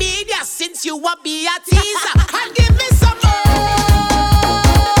the media since you will be a teaser. And give me some more.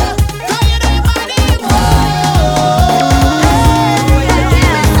 'Cause you know your body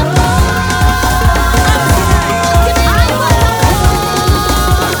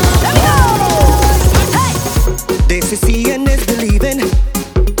this is seeing is believing,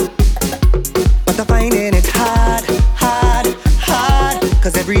 but I'm finding it hard.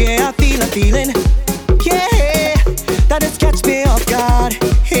 'Cause every year I feel a feeling, yeah, that it's catch me off guard.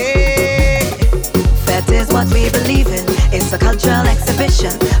 Hey. That is what we believe in. It's a cultural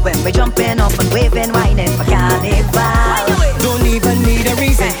exhibition when we're jumping up and waving, whining for Carnival. Don't even need a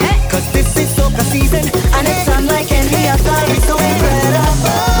reason, 'cause this is soca season, and it's unlike any other. It's so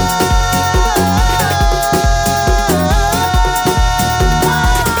incredible.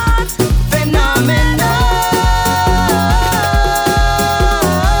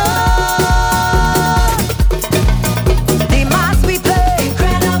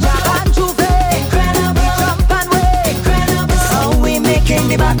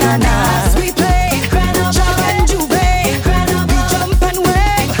 bacchanal. We play jump and juve, we jump and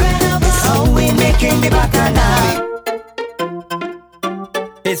wave. This how we making the bacchanal.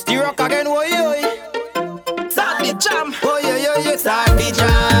 It's the rock again, oi oi. Start the jam, oi oi oi. Start the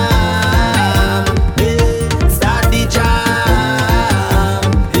jam, start the jam.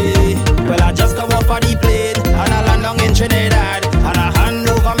 Well, I just come up on the plane and I land down in Trinidad and I hand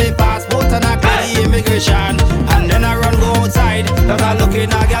over my passport and I clear the immigration and then I run go outside 'cause I look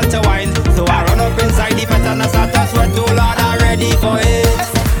in a girl to wine. So I run up inside the vet and I start to sweat. Oh Lord, I'm ready for it.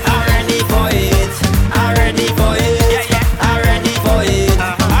 I'm ready for it. I'm ready for it. I'm ready for it.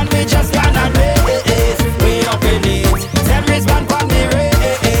 And we just cannot wait. We up in it. Them wristband on the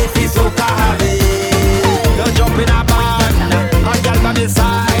race. It's so carving. Don't jump in a band. A girl by the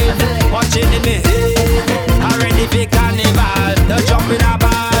side, watching in the head. I'm ready for carnival. Don't jump in a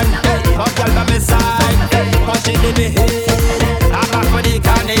band. A girl by my side, watching in the head. I'm back for the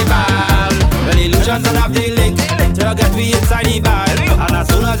carnival. Well, illusions and have the link to get we inside the bar. And as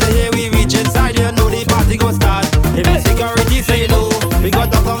soon as you hear we reach inside, you know the party go start. If the security say no, we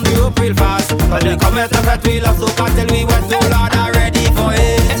got to come to up real fast. But they come at the fat wheel of soca till we went to Lord. I'm ready for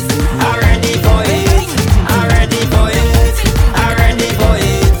it. I'm ready for it. I'm ready for it. I'm ready for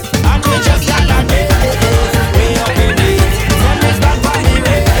it. And we just got that day. We up in it. When we stand by the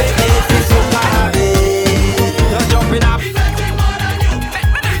race, it's so carving. You're jumping up.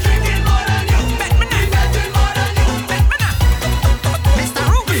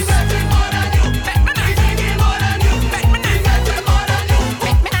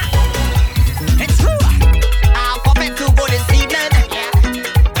 It's true. I'll forfeit to go this evening,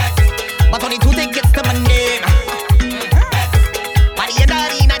 but only 2 tickets to my name. By the end of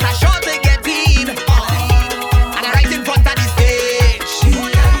the night, I'm sure to get in, and I'm right in front of the stage.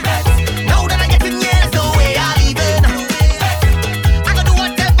 Now that I get in here, there's no way I'll even. I'm gonna do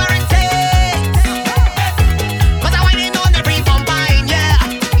whatever it takes, 'cause I'm whining on every bumpine, yeah.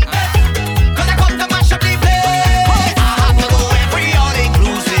 'Cause I come to mash up the place. I have to go every all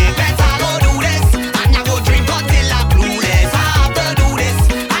inclusive. Better go do this, and I go drink until I'm clueless. I have to do this.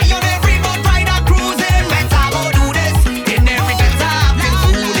 I on every boat ride I'm cruising. Better go do this. In every dance I've been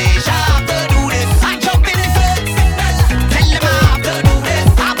foolish. I have to do this. I jump in the fence. Tell them I have to do this.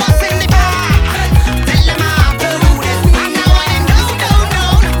 I bust in the back. Tell them I have to do this. I'm now running down, down,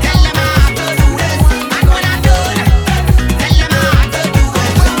 down. Tell them I have to do this. And when I'm done, tell them I have to do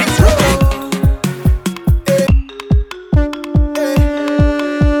this. It's true.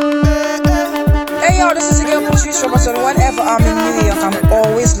 Hey yo, this is again Patrice Robertson. Whenever I'm in New York, I'm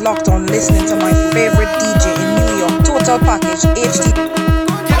always locked on listening to my favorite DJ in New York. Total Package HD.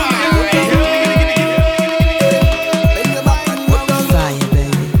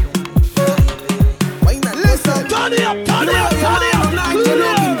 Listen, turn it up, turn it up, turn it up. Like you're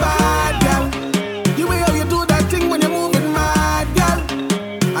looking bad, girl. The way how you do that thing when you're moving mad, girl.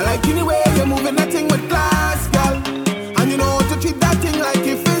 I like the way you're moving that thing with class, girl. And you know how to treat that thing like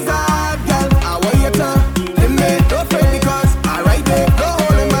if it's hard, girl. I want you to let me don't fret because I right there, don't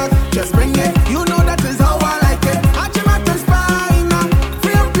hold it back. Just bring it, you know that is how I like it. I jam at the spine,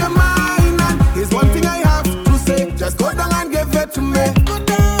 free up your mind. Here's one thing I have to say, just go down and give it to me.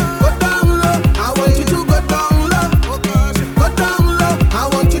 Go down low, I want you to go down low. Go down low, I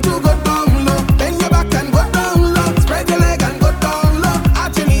want you to go down low. Bend your back and go down low. Spread your leg and go down low.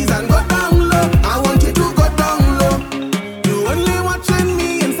 Arch your knees and go down low. I want you to go down low. You only watching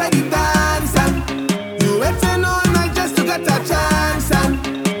me inside the dance and you waiting all night just to get a chance and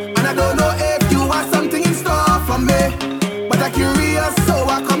I don't know if you have something in store for me, but I'm curious, so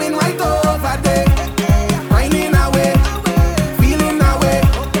I'm coming right over there. Whining away, feeling away.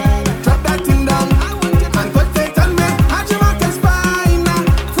 Drop that thing down and put it on me. I jam at the spine,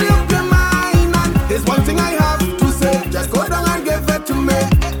 free up your mind. There's one thing I have to say, just go down and give it to me.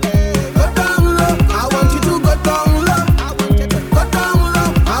 Go down low, I want you to go down low. Go down low,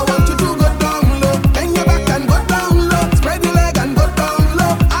 I want you to go down low. Bend your back and go down low. Spread your leg and go down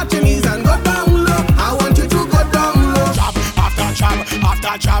low. Arch your knees and go down low. I want you to go down low. Job after job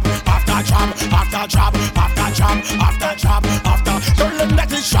after job after job after job after job after job after. Don't let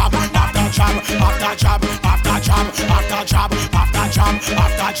that is job after job after job after job after job after job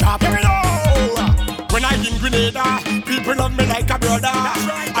after job. Here we go. When I in Grenada, people love me like a brother.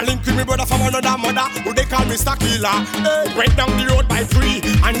 I link with me brother from another mother who they call Mr. Killer. Went down the road by 3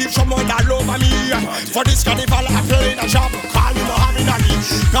 and leave some mother over me. For this carnival I play the job, call me Muhammad Ali.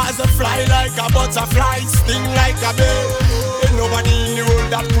 Cause I fly like a butterfly, sting like a bee. Ain't nobody in the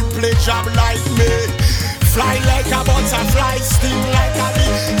world that could play job like me. Fly like a butterfly, sting like a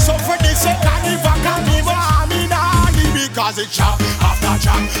bee. So for this carnival, I'm in a because it's job after after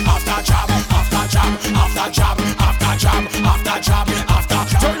job, after job, after job, after job, after job, after job, after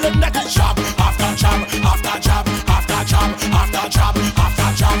tell them that it's job, after job, after job, after job, after job, after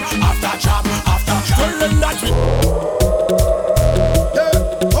job, after job, after tell them that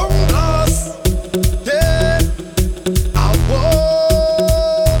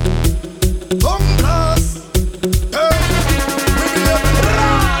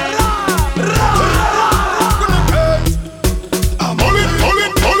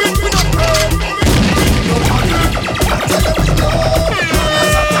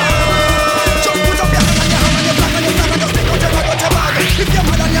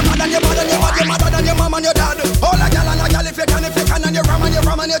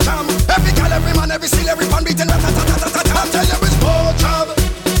every seal, every fan beating, rat-tat-tat-tat-tat. I tell you it's more job.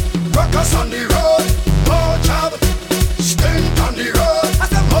 Rockers on the road, more job. Stink on the road, I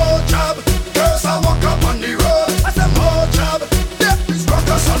said more job. Girls I walk up on the road, I said more job. Yeah, it's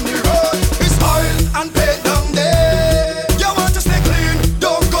rockers on the road. It's oil and paint down there. You want to stay clean,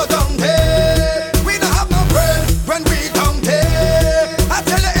 don't go down there. We don't have no brain when we down there. I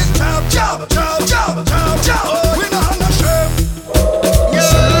tell you it's job, job, job, job, job, job. We don't have no shame.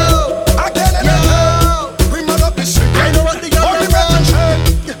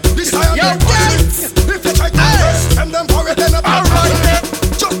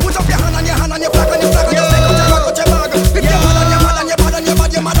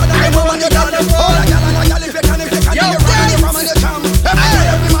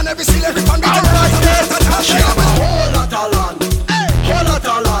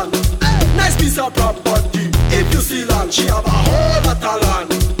 She have a whole lot of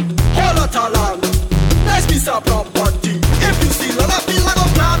land, whole lot of land. Nice piece of property. If you see land, I feel like a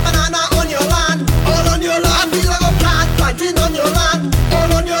plant banana on your land, all on your land. I feel like a plant planting on your land,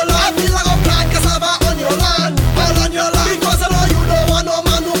 all on your land. I feel like a plant cassava on your land, all on your land. Because I know you don't want no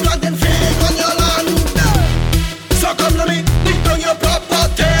man who planting fig on your land. So come to me, dig down your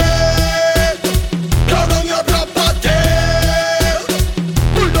property, plow down your property,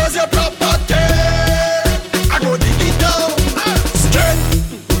 bulldoze your property.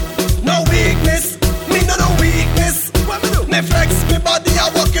 Flex me body,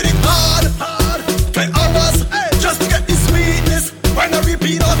 I work it hard, hard. 3 hours, just to get the sweetness. When I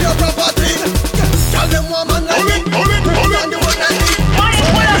repeat of your property, tell them woman like me, hold it, and you want like me.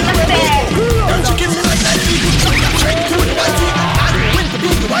 Don't you give me like that, you try to check to the whitey, and when to do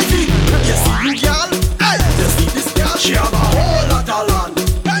the whitey. You see you girl, you see this girl, she have a whole lot of land,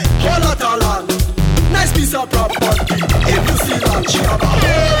 whole lot of land. Nice piece of property. If you see land, she have a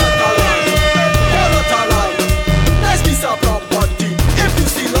whole lot of land, whole lot of land. Nice piece of property. If you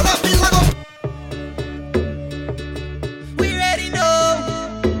see lot, I feel like a we ready now.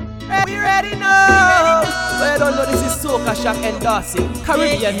 We ready now. Well, I don't know, this is Soca Shack endorsing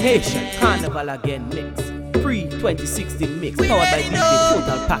Caribbean Nation Carnival Again mix. Pre-2016 mix powered by DJ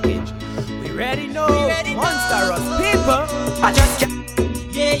Total Package. We ready now. Monster us people. I just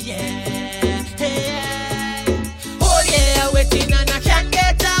can't. Yeah, yeah.